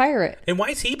 He's a pirate. And why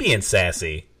is he being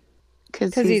sassy?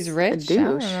 Because he's rich. I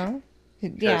don't know.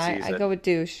 Yeah, he's I a- go with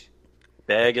douche.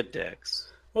 Bag of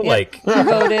dicks. Well, Yep. like... He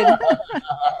voted.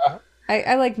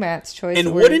 I like Matt's choice And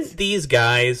of words. wouldn't these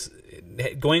guys,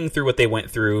 going through what they went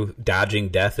through, dodging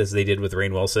death as they did with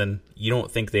Rainn Wilson, you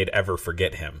don't think they'd ever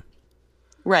forget him?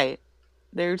 Right.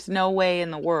 There's no way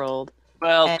in the world.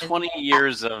 Well, And- 20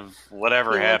 years of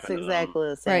whatever He looks happened. to them. exactly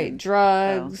the same. Right,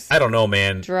 drugs. I don't know,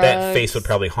 man. That Drugs. face would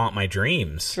probably haunt my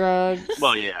dreams. Drugs.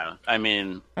 Well, yeah. I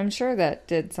mean, I'm sure that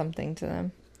did something to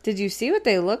them. Did you see what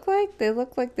they look like? They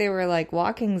look like they were like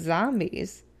walking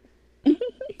zombies.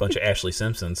 Bunch of Ashley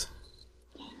Simpsons.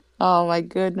 Oh my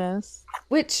goodness.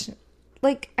 Which,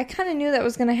 like, I kind of knew that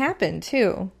was going to happen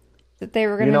too. That they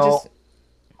were going You to know, just.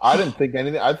 I didn't think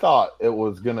anything. I thought it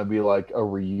was going to be like a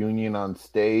reunion on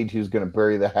stage. He was going to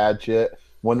bury the hatchet.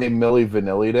 When they Milli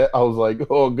Vanilli'd it, I was like,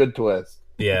 "Oh, good twist."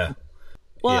 Yeah.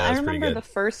 Well, Yeah, I that's pretty remember good. the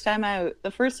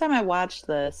first time I watched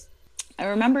this, I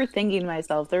remember thinking to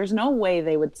myself, "There's no way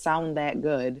they would sound that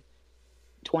good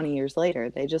 20 years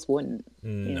later. They just wouldn't." You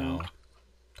know,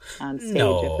 on stage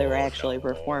if they were actually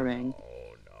performing.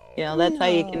 You know, that's how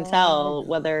you can tell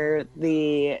whether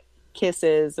the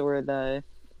Kisses or the,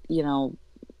 you know,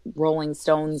 Rolling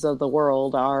Stones of the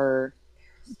world are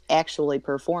actually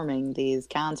performing these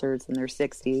concerts in their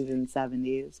 60s and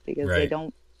 70s, because Right.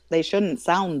 they shouldn't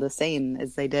sound the same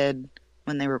as they did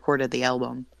when they recorded the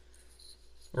album.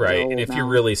 Right. No, And if you're no.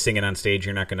 really singing on stage,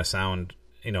 you're not going to sound,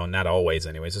 you know, not always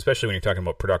anyways, especially when you're talking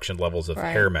about production levels of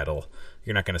Right. hair metal.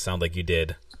 You're not going to sound like you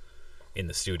did in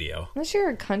the studio. Unless you're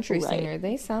a country Right. singer,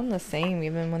 they sound the same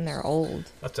even when they're old.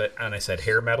 That's it. And I said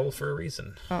hair metal for a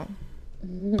reason. Oh.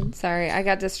 Sorry, I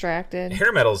got distracted.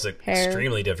 Hair metal is Hair.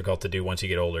 extremely difficult to do once you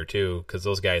get older, too, because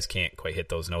those guys can't quite hit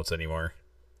those notes anymore.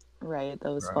 Right,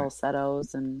 those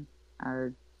falsettos and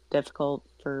are difficult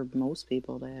for most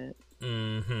people to hit.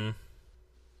 Mm-hmm.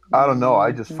 I don't know.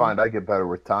 I just find I get better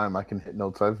with time. I can hit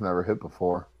notes I've never hit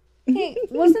before. Hey,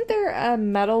 wasn't there a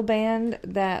metal band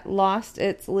that lost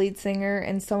its lead singer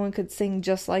and someone could sing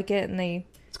just like it, and they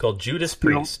It's called Judas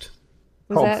Priest.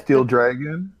 was Called that Steel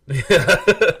Dragon.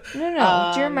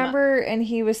 No. Do you remember? And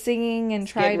he was singing and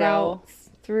tried Row. out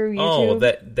through Oh,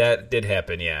 YouTube. that did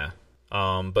happen, yeah.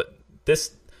 But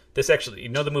this actually, you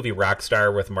know the movie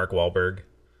Rockstar with Mark Wahlberg?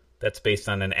 That's based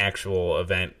on an actual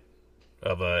event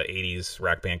of a 80s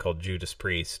rock band called Judas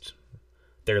Priest.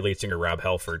 Their lead singer Rob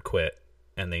Halford quit,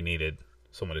 and they needed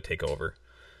someone to take over.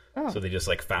 Oh. So they just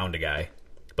like found a guy.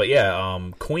 But yeah,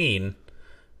 Queen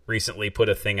recently put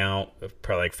a thing out,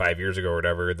 probably like 5 years ago or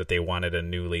whatever, that they wanted a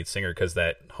new lead singer because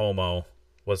that homo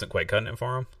wasn't quite cutting it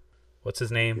for him. What's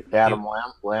his name? Adam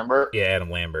Lambert. Yeah,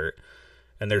 Adam Lambert.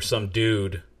 And there's some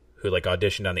dude who like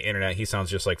auditioned on the internet. He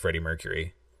sounds just like Freddie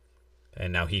Mercury.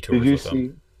 And now he tours Did you with see?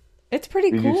 them. It's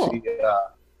pretty Did cool. you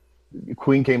see?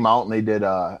 Queen came out and they did.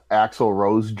 Axl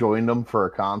Rose joined them for a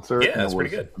concert. Yeah, and that's it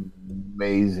pretty was good.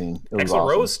 Amazing. It was Axl awesome.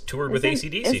 Rose toured with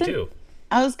Isn't- AC/DC isn't- too.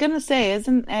 I was gonna say,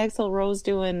 isn't Axl Rose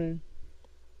doing?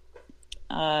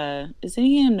 Isn't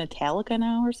he in Metallica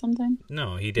now or something?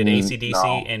 No, he did Mm, AC/DC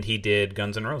no. and he did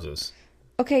Guns N' Roses.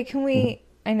 Okay, can we?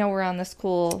 I know we're on this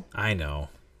cool. I know.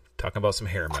 Talking about some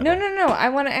hair metal. No. I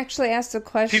want to actually ask a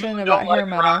question People who about don't hair like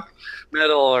metal. rock,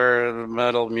 metal or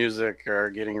metal music are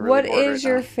getting really What bored is right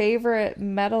your now. favorite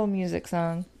metal music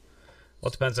song? Well,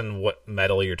 it depends on what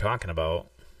metal you're talking about.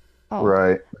 Oh,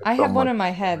 Right. I So have one much. in my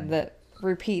head that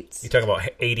repeats. You talking about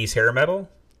 80s hair metal?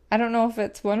 I don't know if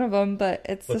it's one of them, but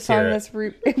it's Let's the song hear it.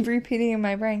 that's repeating in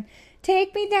my brain.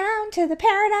 Take me down to the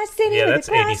paradise city. Yeah, with that's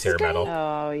the grass 80s hair is green, metal.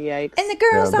 Oh yikes! And the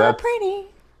girls Yeah, are that's- pretty.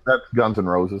 That's Guns N'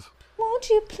 Roses. Won't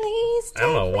you please? I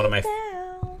don't know. One of my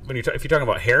if you're talking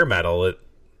about hair metal, Do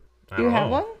you have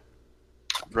one?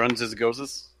 Runs as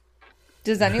Ghosts.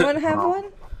 Does anyone have one?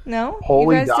 No.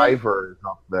 Holy You guys do? Diver is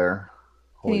up there.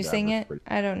 Can Holy you sing Diver's it? pretty-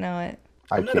 I don't know it.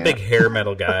 I'm not a big hair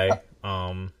metal guy.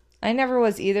 I never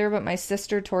was either, but my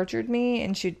sister tortured me,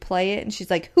 and she'd play it, and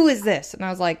she's like, "Who is this?" And I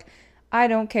was like, "I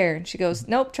don't care." And she goes,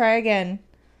 "Nope, try again."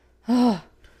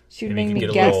 She would Maybe make you me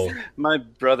can get a guess. little My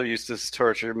brother used to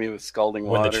torture me with scalding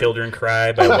When water. the Children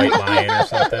Cry by White Lion or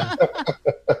something.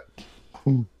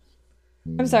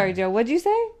 I'm sorry, Joe. What'd you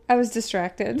say? I was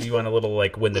distracted. Do you want a little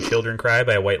like When the Children Cry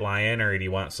by White Lion, or do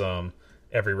you want some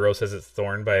Every Rose Has Its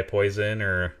Thorn by Poison,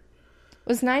 or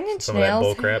Was 9 Inch some of that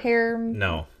Nails bullcrap? hair?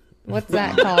 No. What's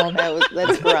that called?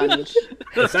 That's grunge.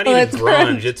 It's not Oh, even that's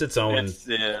grunge. It's its own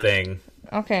Yeah. thing.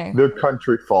 Okay. They're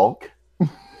country folk.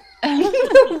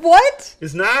 What?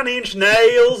 Is 9 Inch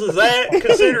Nails, is that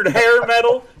considered hair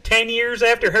metal 10 years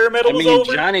after hair metal I was mean,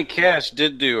 over? Johnny Cash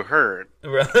did do Hurt.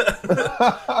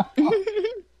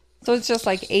 So it's just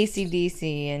like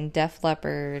AC/DC and Def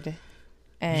Leppard.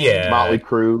 And Yeah. Motley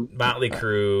Crue, Motley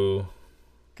Crue.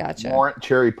 Gotcha. Warrant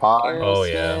Cherry Pie. Oh,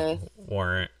 yeah. Aerosmith.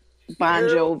 Warrant. Bon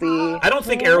Jovi. I don't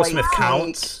think Aerosmith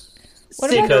counts.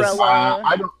 What about Because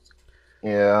I don't.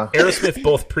 Yeah. Aerosmith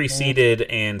both preceded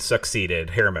and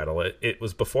succeeded hair metal. It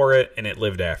was before it and it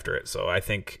lived after it. So I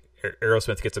think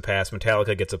Aerosmith gets a pass.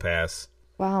 Metallica gets a pass.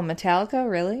 Wow, Metallica,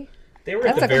 really? They were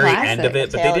That's at the a very classic. end of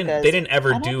it, but they didn't ever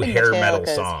I don't do think hair metal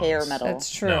Metallica's songs. hair metal.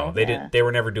 That's true. No, they didn't. They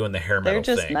were never doing the hair metal They're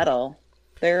just thing. metal.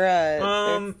 They're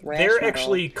thrash They're metal.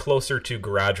 actually closer to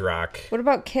garage rock What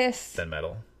about Kiss? than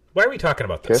metal. Why are we talking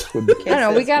about this? Kiss would be. I don't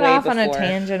know. We Kiss got is way off on a before.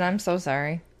 tangent. I'm so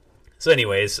sorry. So,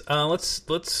 anyways,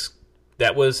 let's.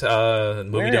 That was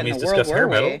Movie Where in Dummies the discuss world hair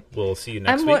were metal. we? We'll see you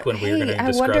next I'm week wa- when we're going hey, to I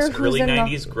wonder discuss who's early in the-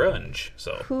 90s grunge.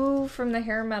 So Who from the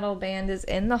hair metal band is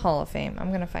in the Hall of Fame?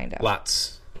 I'm gonna find out.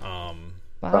 lots.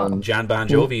 Wow. John Bon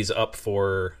Jovi's up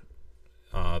for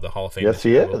the Hall of Fame. Yes, this he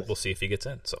year. is. We'll see if he gets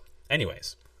in. So,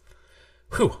 anyways,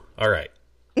 whew. All right.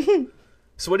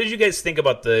 So, what did you guys think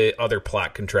about the other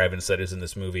plot contrivance that is in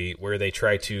this movie, where they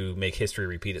try to make history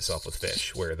repeat itself with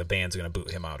Fish, where the band's going to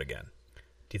boot him out again?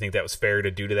 Do you think that was fair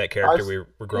to do to that character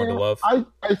we're grown to love?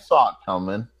 I saw it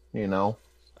coming. You know.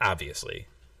 Obviously.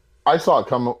 I saw it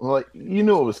coming. Like you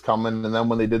knew it was coming, and then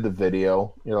when they did the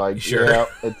video, you're like, Sure. yeah,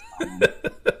 it's coming.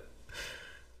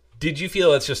 Did you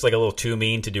feel it's just like a little too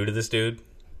mean to do to this dude?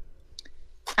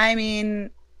 I mean,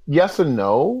 Yes and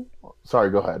no. Sorry,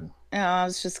 go ahead. I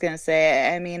was just gonna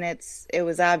say. I mean, it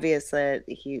was obvious that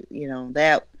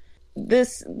that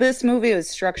this movie was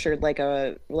structured like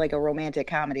a romantic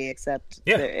comedy, except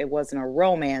Yeah. that it wasn't a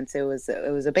romance. It was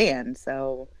a band.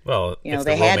 So Well, you know if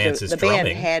they the had romance to. is The drumming.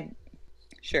 band had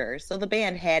so the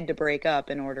band had to break up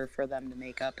in order for them to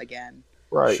make up again.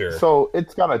 Right. Sure. So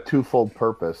it's got a twofold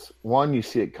purpose. One, you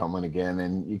see it coming again,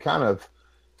 and you kind of,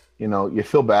 you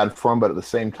feel bad for them, but at the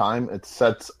same time, it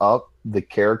sets up the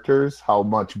characters, how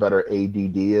much better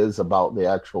ADD is about the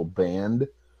actual band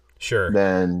Sure.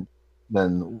 than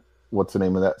what's the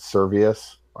name of that?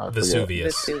 Servius? I forget.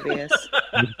 Vesuvius. Vesuvius.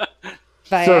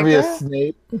 Servius Viagra?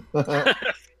 Snape.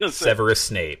 Severus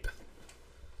Snape.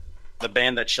 The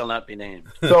band that shall not be named.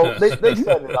 So they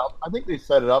set it up. I think they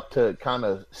set it up to kind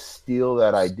of steal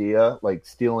that idea, like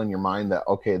steal in your mind that,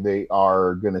 okay, they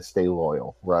are going to stay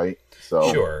loyal, right?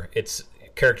 So Sure. It's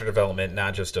character development,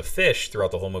 not just of Fish throughout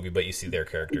the whole movie, but you see their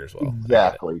character as well.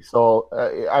 Exactly. So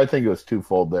I think it was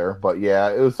twofold there, but yeah,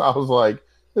 I was like,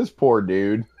 this poor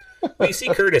dude. Well, you see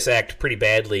Curtis act pretty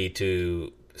badly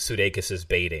to Sudeikis'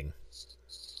 baiting.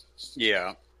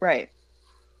 Yeah. Right.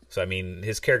 So, I mean,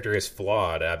 his character is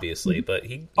flawed, obviously, but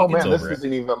he Oh gets man, this over it.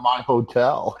 isn't even my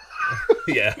hotel.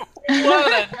 Yeah.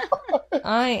 What a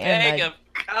I am. bag of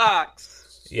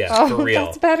cocks. Yeah, Oh, for real.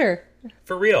 that's better.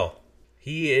 For real.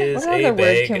 He is What a other word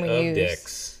bag can we of use?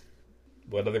 dicks.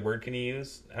 What other word can you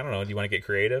use? I don't know. Do you want to get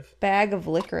creative? Bag of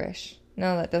licorice.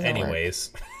 No, that doesn't work.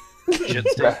 Anyways, Shit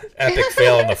stick. epic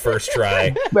fail on the first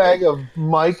try. Bag of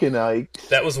Mike and Ike.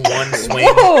 That was one swing,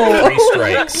 Whoa! 3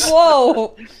 strikes.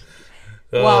 Whoa!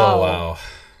 Oh, Wow. wow.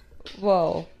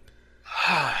 Whoa.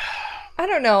 I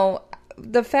don't know.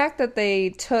 The fact that they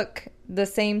took the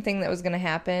same thing that was going to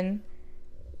happen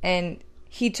and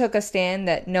he took a stand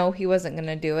that no, he wasn't going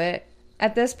to do it.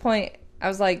 At this point, I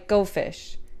was like, go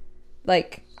Fish.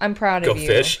 Like, I'm proud Go of you.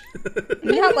 Fish.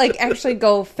 Not like actually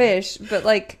go Fish, but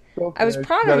like, Go I was Fish.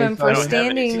 proud Got of any him for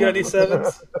sevens? You got any standing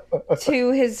sevens?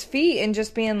 to his feet and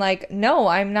just being like, no,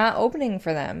 I'm not opening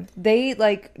for them. They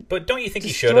like, But don't you think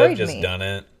he should have Destroyed just me. done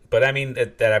it? But I mean,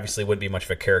 that obviously wouldn't be much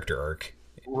of a character arc.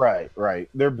 Right.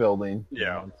 They're building.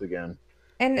 Yeah. Once again.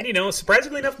 And and you know,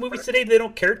 surprisingly enough, movies today, they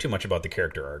don't care too much about the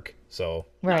character arc. So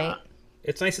Right.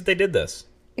 it's nice that they did this.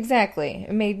 Exactly.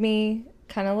 It made me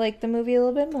kind of like the movie a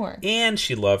little bit more. And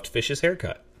she loved Fish's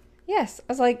haircut. Yes,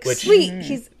 I was like, Which- sweet. I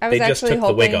was They just actually took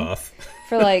the wig hoping off.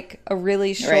 for like a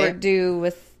really short Right. do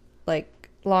with like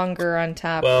longer on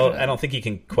top. Well, I don't think he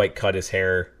can quite cut his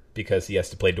hair because he has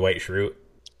to play Dwight Schrute.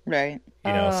 Right.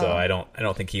 You know, so Oh. I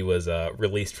don't think he was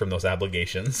released from those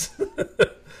obligations.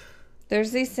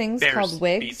 There's these things Bears called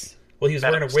wigs. beats Well, he was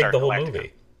wearing a wig Battlestar the whole Galactica.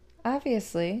 movie.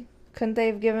 Obviously, couldn't they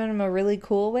have given him a really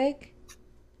cool wig?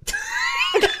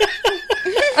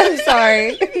 I'm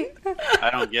sorry. I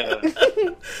don't get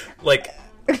it.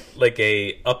 Like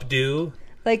a updo.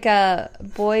 Like a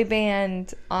boy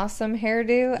band awesome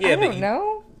hairdo. Yeah, I but don't you-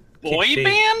 know. Boy Can't shave-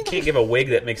 band? Can't give a wig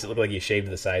that makes it look like you shaved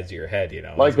the sides of your head, you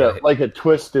know. Like He's gotta a hit- like a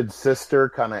Twisted Sister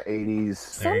kind of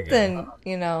 80s. There you go.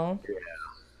 Something,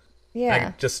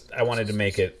 Yeah. I wanted to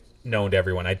make it known to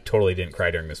everyone. I totally didn't cry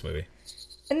during this movie.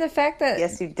 And the fact that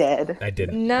Yes, you did. I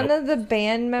didn't. none Nope. of the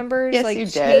band members Yes, like you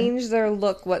did. change their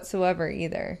look whatsoever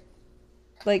either.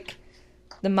 Like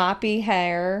the moppy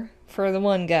hair for the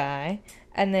one guy,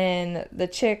 and then the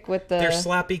chick with the They're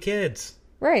sloppy kids.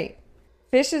 right.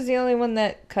 Fish is the only one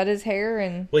that cut his hair,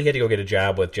 and Well, he had to go get a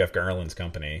job with Jeff Garland's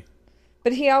company.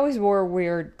 but he always wore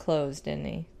weird clothes, didn't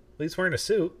he? Well, he's wearing a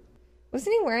suit.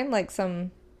 Wasn't he wearing like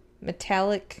some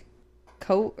metallic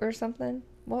coat or something?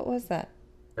 What was that?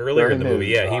 Earlier in the During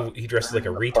movie, his, yeah, he dresses like a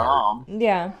retard. Prom,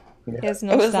 Yeah, he has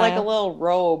no It was style. like a little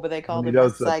robe, but they called he it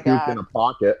does Miss the puke in a Saigon.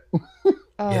 pocket.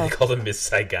 Oh, Yeah, they called him Miss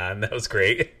Saigon. That was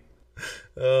great.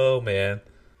 Oh man.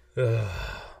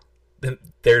 Then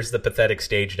there's the pathetic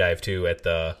stage dive too at his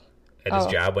Oh.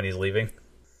 job when he's leaving.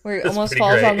 where he That's almost pretty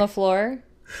falls great. on the floor.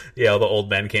 Yeah, all the old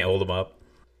men can't hold him up.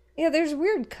 Yeah, there's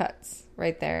weird cuts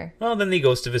right there. Well, then he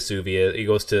goes to Vesuvius. He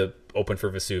goes to open for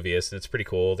Vesuvius, and it's pretty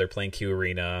cool. They're playing Q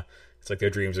Arena. It's like their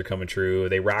dreams are coming true.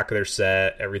 They rock their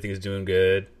set. Everything's doing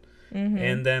good.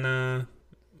 And then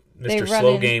They Mr. run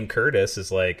Slow in- Game Curtis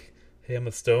is like, "Hey, I'm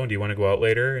with Stone. Do you want to go out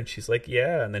later?" And she's like,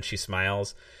 "Yeah." And then she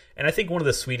smiles. And I think one of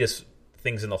the sweetest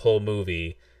things in the whole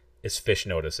movie is Fish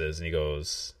notices, and he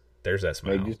goes, "There's that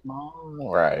smile." Made you smile?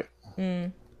 All right.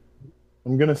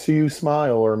 I'm going to see you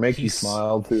smile or make you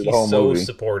smile through the he's whole so movie.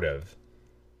 supportive.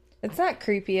 It's not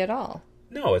creepy at all.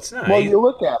 No, it's not. Well, He- you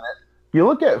look at it. You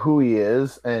look at who he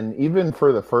is, and even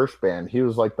for the first band, he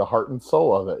was like the heart and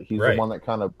soul of it. He's Right. the one that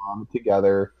kind of brought it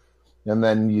together. And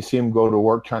then you see him go to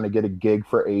work trying to get a gig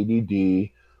for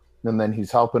ADD. And then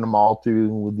he's helping them all through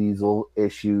with these little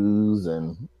issues.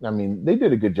 And I mean, they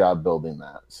did a good job building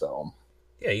that. So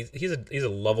Yeah, he's a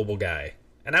lovable guy,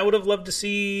 and I would have loved to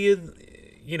see,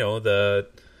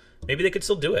 maybe they could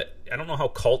still do it. I don't know how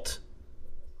cult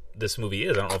this movie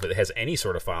is. I don't know if it has any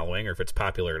sort of following or if it's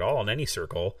popular at all in any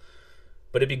circle.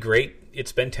 But it'd be great.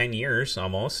 It's been 10 years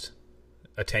almost.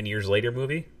 A 10 years later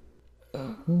movie.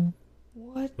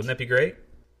 What? Wouldn't that be great?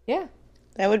 Yeah.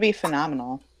 That would be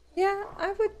phenomenal. Yeah,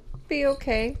 I would be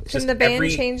okay. just Can the band every-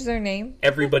 change their name?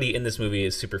 Everybody in this movie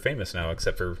is super famous now,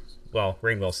 except for, well,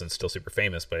 Rainn Wilson's still super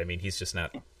famous, but I mean, he's just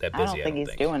not that busy. I don't think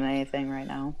he's doing anything right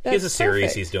now. He has a That's series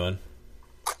perfect. he's doing.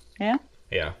 Yeah?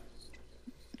 Yeah.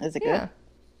 Is it Yeah.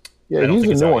 yeah, I don't he's think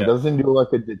a it's new out one. yet. Doesn't he do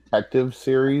like a detective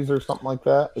series or something like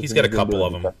that? He's Isn't got a he gonna couple do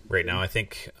of them detective right now. I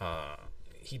think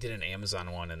he did an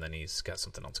Amazon one, and then he's got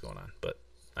something else going on. But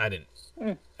I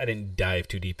didn't dive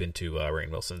too deep into Rainn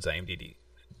Wilson's IMDb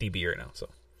right now. So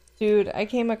Dude, I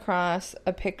came across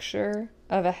a picture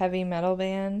of a heavy metal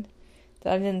band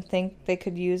that I didn't think they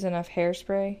could use enough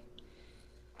hairspray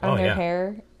on Oh, their yeah.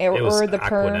 hair It was or the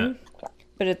perm, Aquanet.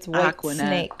 but it's White Aquanet?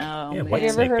 Snake. Oh, Yeah, man. White Have you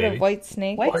ever Snake, heard baby. of White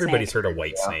Snake? White everybody's Snake. heard of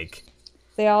White Snake.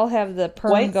 They all have the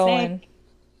perm White going. Snake.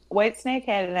 Whitesnake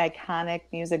had an iconic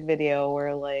music video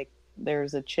where, like,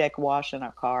 there's a chick washing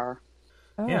a car.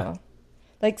 Oh. Yeah.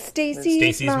 Like Stacy's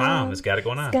Stacy's mom has got it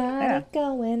going on. Got Yeah. it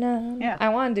going on. Yeah. I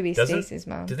wanted to be Doesn't Stacy's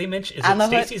mom. Did they mention? Is On it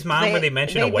the hood- Stacy's mom where they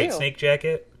mention a they White do. Snake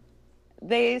jacket?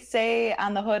 They say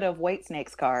on the hood of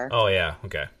Whitesnake's car. Oh yeah,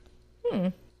 okay.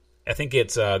 I think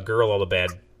it's "Girl All the Bad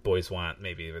Boys Want."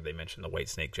 Maybe where they mention the White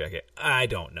Snake jacket. I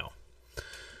don't know.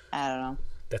 I don't know.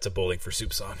 That's a Bowling for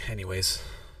Soup song, anyways.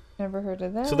 Never heard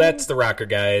of that. So that's the Rocker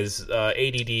guys.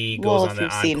 ADD goes Well, on if the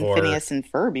you've seen encore. Phineas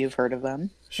and Ferb, you've heard of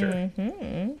them. Sure.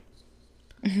 Mm-hmm.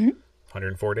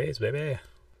 104 days, baby.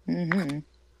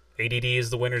 ADD is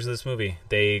the winners of this movie.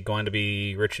 They go on to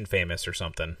be rich and famous or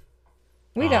something.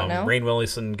 We don't know. Rainn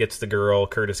Wilson gets the girl.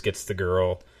 Curtis gets the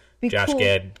girl. Be Josh cool.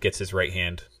 Gad gets his right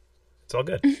hand. It's all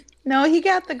good. No, he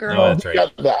got the girl. Oh, that's right.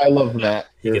 Got the I Love Matt.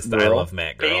 He gets the I girl, Love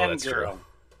Matt girl. Band That's girl. true.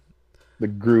 the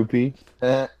groupie.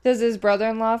 Does his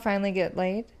brother-in-law finally get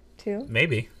laid too?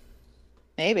 Maybe.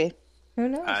 Maybe. Who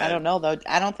knows? I don't know, though.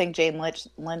 I don't think Jane Lynch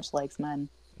likes men.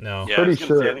 No. Yeah, Pretty I was gonna say,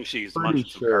 sure. I think she's Pretty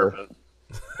munching some sure. carpet.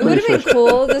 It would have been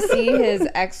cool to see his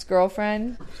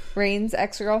ex-girlfriend, Rain's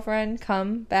ex-girlfriend,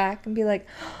 come back and be like,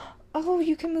 "Oh,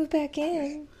 you can move back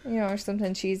in," or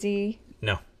something cheesy.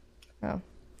 No. Oh,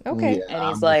 okay. Yeah, And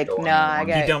I'm he's like, going "Nah, on.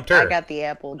 He dumped her. I got the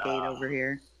Applegate over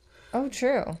here." Oh,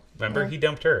 true. Remember, he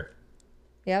dumped her.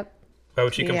 Yep. Why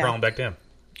would she come Yeah. crawling back to him?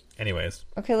 Anyways,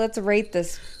 Okay, let's rate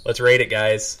this. let's rate it,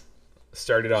 guys.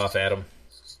 Start it off, Adam.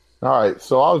 All right,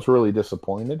 so I was really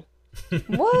disappointed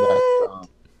What?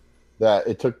 that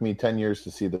it took me 10 years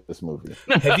to see this movie.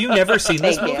 Have you never seen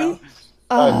this Thank movie? you.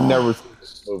 I've never seen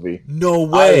this movie. No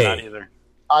Not way. either.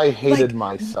 I hated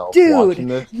myself dude, watching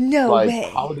this. no like,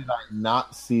 way. How did I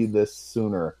not see this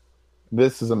sooner?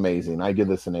 This is amazing. I give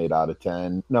this an 8 out of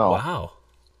 10. No, Wow.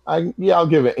 I'll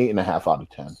give it 8.5 out of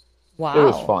 10. Wow. It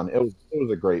was fun. It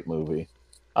was a great movie.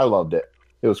 I loved it.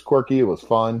 It was quirky. It was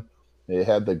fun. It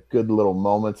had the good little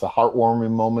moments, the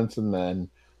heartwarming moments, and then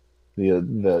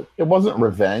the it wasn't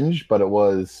revenge, but it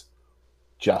was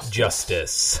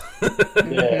justice.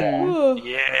 Yeah.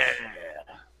 Yeah.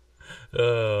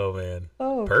 Oh, man.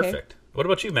 Oh, okay. Perfect. What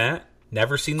about you, Matt?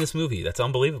 Never seen this movie. That's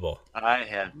unbelievable. I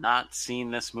have not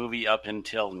seen this movie up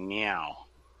until now.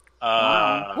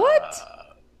 What?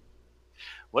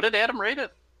 What did Adam rate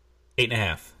it?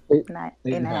 8.5.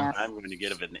 9.5. I'm going to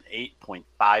give it an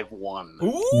 8.51.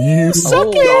 Ooh, suck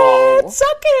Oh, it!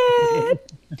 Suck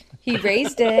it! He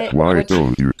raised it. Why which-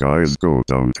 don't you guys go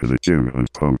down to the gym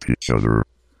and pump each other?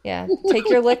 Yeah, take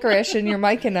your licorice and your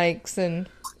Mike and Ikes and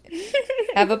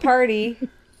have a party.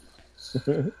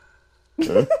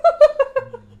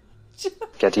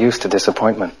 Get used to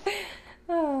disappointment.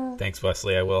 Thanks,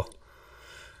 Wesley. I will.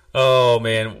 Oh,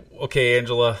 man. Okay,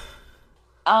 Angela.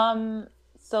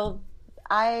 So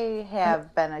I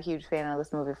have been a huge fan of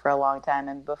this movie for a long time,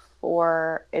 and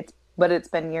it's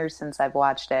been years since I've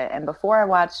watched it. And before I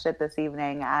watched it this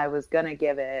evening, I was gonna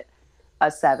give it a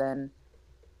 7.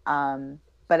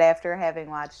 But after having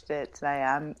watched it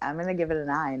tonight, I'm gonna give it a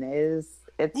 9.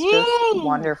 It's just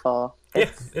wonderful.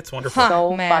 It's Yeah, it's wonderful.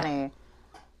 so Matt. funny.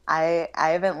 I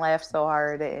haven't laughed so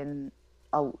hard in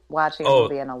watching a Oh.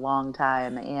 movie in a long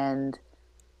time, and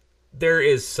There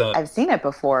is some. I've seen it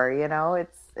before.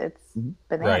 It's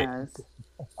bananas.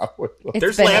 It's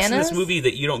There's laughs in this bananas? movie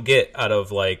that you don't get out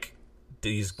of, like,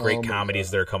 these great Oh my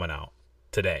comedies that are coming out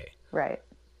today. Right?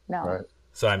 No. Right.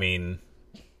 So, I mean,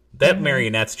 that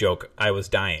marionettes joke, I was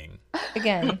dying.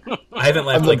 Again, I haven't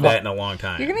laughed like that in a long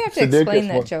time. you're gonna have to Sudeikis explain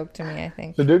that was- joke to me. I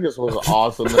think. Sudeikis was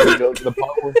awesome. Then he goes, the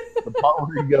part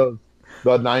where he goes,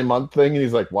 the 9-month thing, and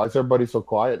he's like, "Why is everybody so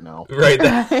quiet now?" Right.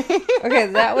 Okay,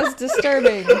 that was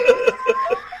disturbing.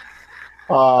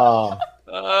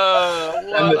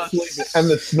 And the sleeping, and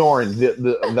the snoring,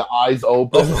 the eyes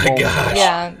open. Oh my gosh.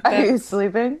 Yeah. Are that- you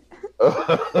sleeping?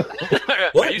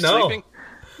 Are you No. sleeping?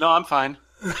 No, I'm fine.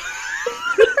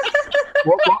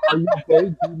 What, are you okay?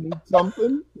 Do you need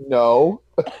something? No.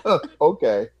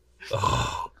 Okay.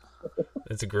 Oh,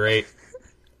 it's great.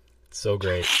 It's so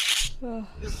great. All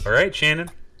right, Shannon.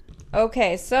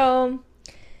 okay, so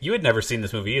You had never seen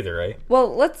this movie either, right?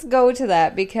 well, let's go to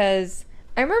that because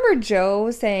I remember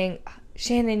Joe saying,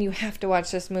 "Shannon, you have to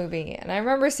watch this movie," and I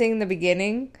remember seeing the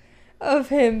beginning of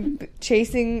him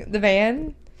chasing the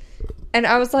van, and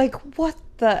I was like, "What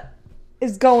the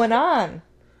is going on?"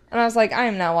 And I was like, "I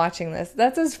am not watching this."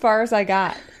 That's as far as I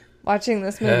got watching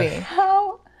this movie.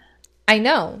 How? I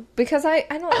know because I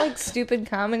don't like stupid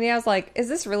comedy. I was like, "Is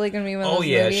this really going to be one of Oh those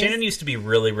yeah, movies?" Shannon used to be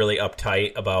really, really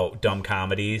uptight about dumb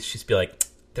comedies. She'd be like,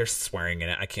 "There's swearing in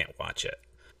it. I can't watch it."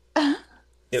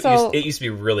 It used to be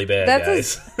really bad,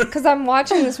 guys. Because I'm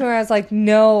watching this movie. I was like,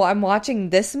 "No, I'm watching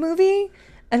this movie,"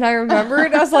 and I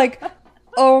remembered. I was like,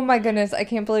 "Oh my goodness, I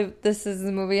can't believe this is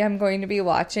the movie I'm going to be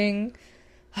watching."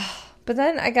 But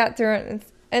then I got through it,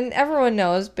 and everyone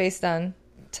knows based on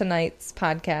tonight's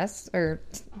podcast or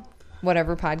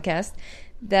whatever podcast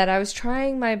that I was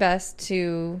trying my best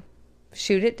to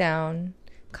shoot it down,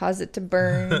 cause it to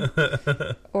burn,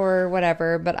 or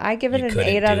whatever. But I give it You an couldn't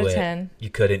 8 out do of it. 10. You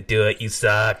couldn't do it. You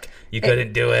suck. You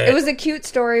couldn't do it. It was a cute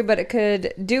story, but it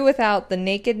could do without the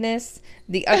nakedness,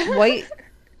 the white,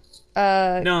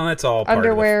 no, that's all part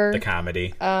underwear, of the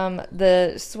comedy.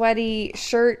 the sweaty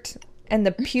shirt, and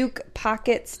the puke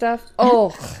pocket stuff.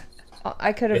 Oh,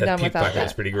 I could have Yeah, done puke without pocket is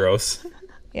that. pretty gross.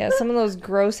 Yeah, some of those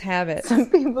gross habits.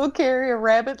 People carry a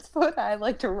rabbit's foot. I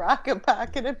like to rock a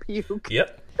pocket of puke.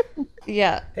 Yep.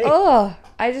 Yeah. Oh,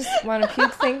 I just want to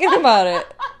puke thinking about it.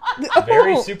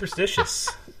 Very Oh. superstitious.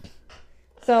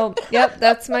 So, yep,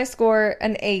 that's my score,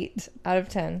 an 8 out of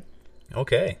 10.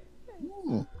 Okay.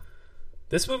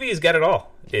 This movie has got it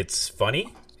all. It's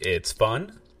funny. It's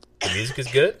fun. The music is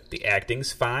good. The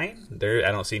acting's fine.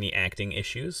 I don't see any acting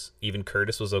issues. Even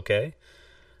Curtis was okay.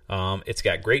 It's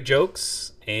got great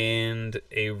jokes and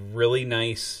a really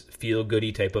nice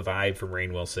feel-goody type of vibe from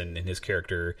Rainn Wilson and his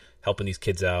character helping these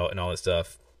kids out and all that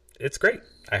stuff. It's great.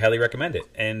 I highly recommend it.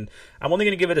 And I'm only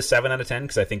going to give it a 7 out of 10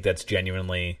 because I think that's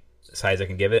genuinely as high as I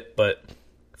can give it. But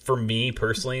for me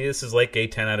personally, this is like a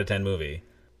 10 out of 10 movie.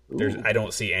 I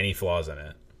don't see any flaws in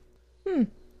it.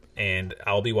 And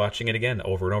I'll be watching it again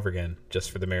over and over again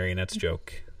just for the marionettes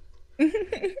joke.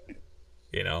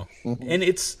 You know? And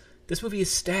this movie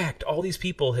is stacked. All these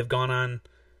people have gone on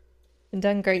and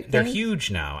done great things. They're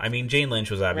huge now. I mean, Jane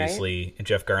Lynch was obviously, and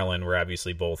Jeff Garlin were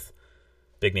obviously both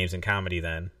big names in comedy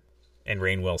then. And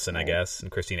Rainn Wilson, I guess, and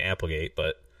Christina Applegate.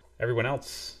 But everyone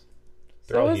else,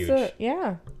 they're all huge.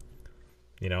 Yeah.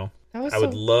 You know? I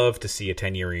would love to see a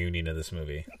 10-year reunion of this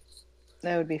movie.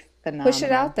 That would be phenomenal. Push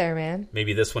it out there, man.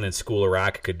 Maybe this one in School of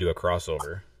Rock could do a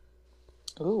crossover.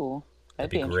 Ooh,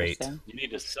 that'd be great. You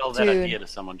need to sell that idea to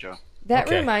someone, Joe. That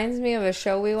reminds me of a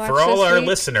show we watched for all this our week.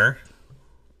 listener.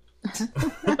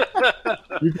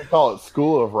 You can call it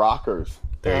School of Rockers.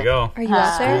 There you go. Are you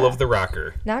out there? School of the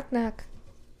Rocker. Knock, knock.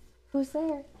 Who's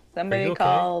there? Somebody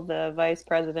call the vice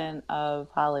president of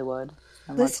Hollywood.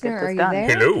 Listener, are you there?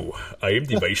 Hello, I am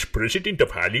the vice president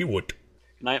of Hollywood.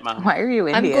 Night, Mom. Why are you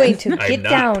Indian? I'm going to get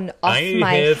down off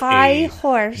my high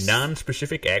horse.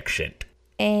 Non-specific accent.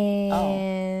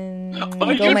 And go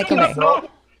make a way.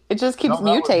 It just keeps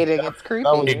mutating. It's creepy.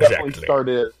 That was definitely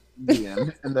started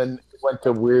Indian, and then it went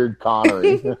to weird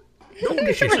Connery. No,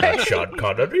 this is not Sean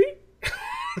Connery.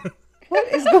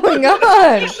 What is going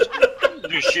on?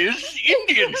 This is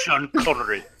Indian Sean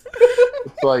Connery.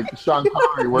 It's like Sean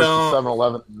Connery works at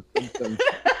 7-Eleven in The Simpsons.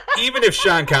 Even if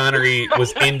Sean Connery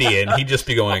was Indian, he'd just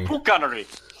be going, Connery.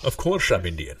 Of course I'm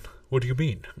Indian. What do you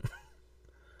mean?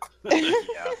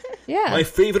 Yeah. My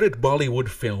favorite Bollywood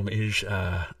film is,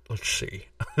 let's see.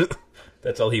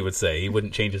 That's all he would say. He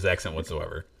wouldn't change his accent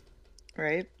whatsoever.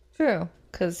 Right? True,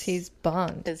 because he's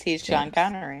Bond. Because he's Sean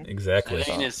Connery. Exactly.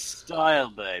 In his style,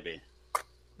 baby.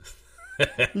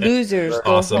 Losers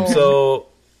go Awesome. home. So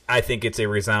I think it's a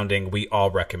resounding, we all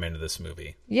recommend this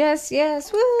movie. Yes,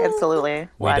 woo. Absolutely.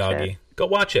 We doggy. Go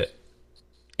watch it.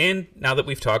 And now that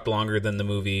we've talked longer than the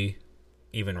movie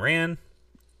even ran,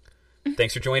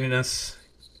 thanks for joining us.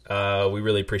 We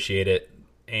really appreciate it.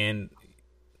 And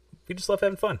we just love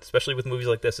having fun, especially with movies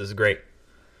like this. This is great.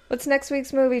 What's next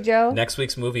week's movie, Joe? Next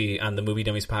week's movie on the Movie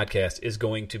Dummies podcast is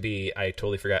going to be, I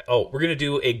totally forgot. Oh, we're going to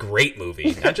do a great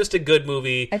movie. Not just a good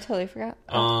movie. I totally forgot.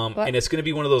 And it's going to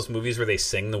be one of those movies where they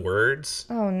sing the words.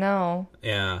 Oh, no.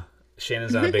 Yeah.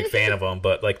 Shannon's not a big fan of them,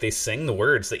 but like they sing the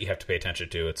words that you have to pay attention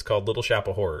to. It's called Little Shop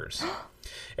of Horrors.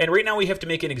 And right now we have to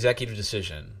make an executive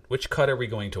decision. Which cut are we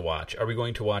going to watch? Are we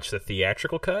going to watch the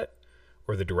theatrical cut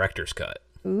or the director's cut?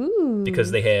 Ooh.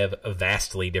 Because they have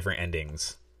vastly different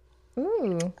endings.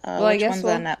 Ooh. Well, I which guess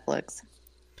one's on Netflix?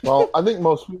 Well, I think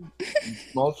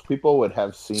most people would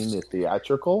have seen the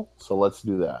theatrical, so let's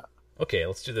do that. Okay,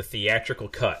 let's do the theatrical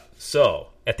cut. So,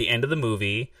 at the end of the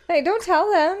movie... Hey, don't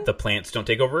tell them. The plants don't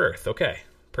take over Earth. Okay,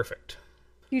 perfect.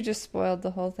 You just spoiled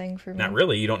the whole thing for me. Not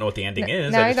really. You don't know what the ending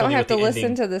is. Now I don't have to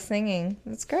listen to the singing.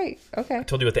 That's great. Okay. I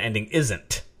told you what the ending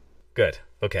isn't. Good.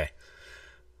 Okay.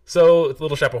 So,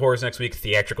 Little Shop of Horrors next week,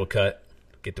 theatrical cut.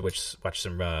 Get to watch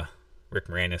some Rick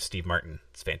Moranis, Steve Martin.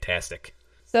 It's fantastic.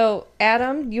 So,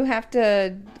 Adam, you have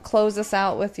to close us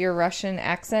out with your Russian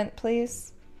accent,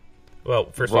 please. Well,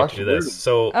 first we have to do this.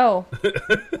 So,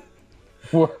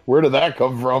 where did that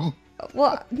come from?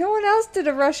 Well, no one else did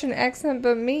a Russian accent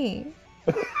but me.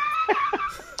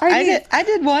 I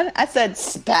did one. I said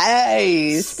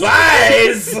spice.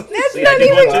 Spice! That's not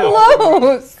even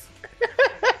close.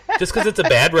 Just because it's a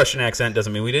bad Russian accent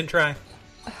doesn't mean we didn't try.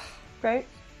 Right?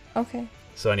 Okay.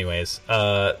 So anyways,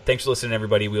 thanks for listening,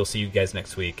 everybody. We'll see you guys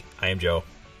next week. I am Joe.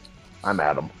 I'm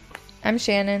Adam. I'm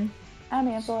Shannon. I'm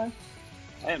Angela.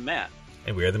 I am Matt.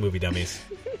 And we are the Movie Dummies.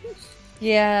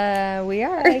 Yeah, we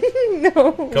are.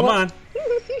 No. Come on.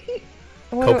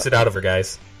 Coax it out of her,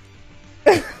 guys.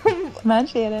 Come on,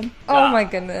 Shannon. Oh my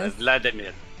goodness.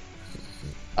 Vladimir.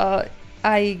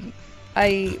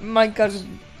 Michael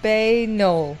Bay,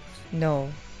 no.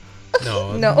 No.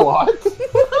 What?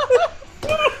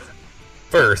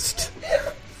 First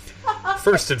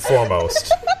and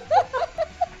foremost,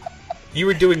 you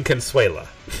were doing Consuela.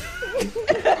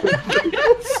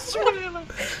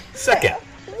 Second,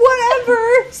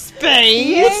 whatever.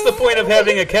 Space. What's the point of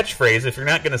having a catchphrase if you're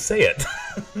not going to say it?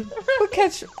 What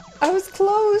catch? I was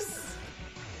close.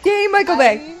 Yay, Michael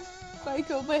Bay.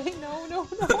 Michael Bay, no.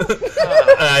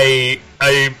 I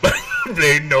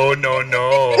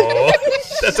No.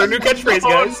 That's our new catchphrase,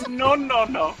 guys. No.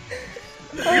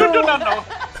 You do not know.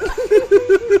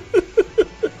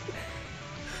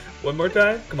 One more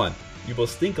time. Come on. You will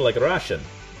stink like Russian.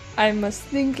 I must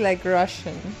think like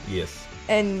Russian. Yes.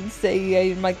 And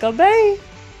say Michael Bay.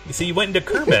 You see, you went into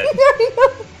Kermit.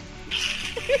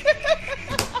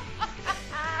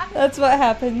 That's what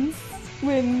happens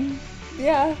when,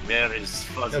 yeah. There is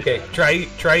fuzzy. Okay,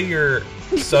 try your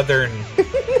southern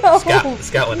No.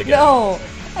 Scotland again. No.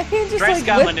 I can't just Try like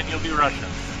Scotland whip- and you'll be Russian.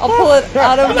 I'll pull it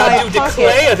out of my I do pocket.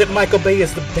 declare that Michael Bay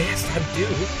is the best. I do.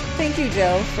 Thank you,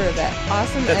 Joe, for that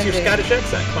awesome That's ending. your Scottish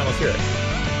accent. Come on, let's hear it.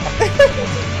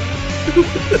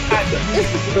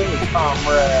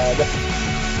 Comrade.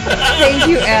 Thank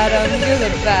you, Adam. You're the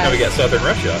best. Now we got Southern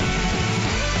Russia.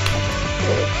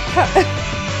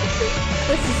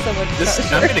 This is so much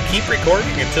pressure. I'm going to keep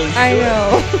recording until you I do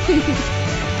know.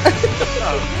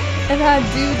 And I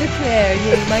do declare,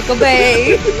 yay, Michael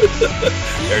Bay. it.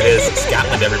 There it is.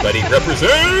 Scotland, everybody.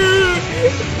 Represent!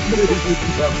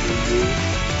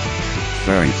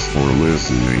 Thanks for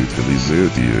listening to these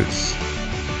idiots.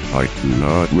 I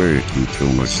cannot wait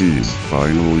until machines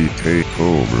finally take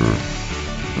over.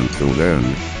 Until then,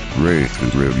 rate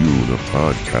and review the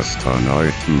podcast on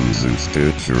iTunes and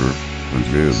Stitcher, and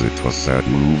visit us at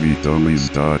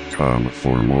moviedummies.com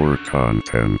for more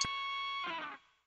content.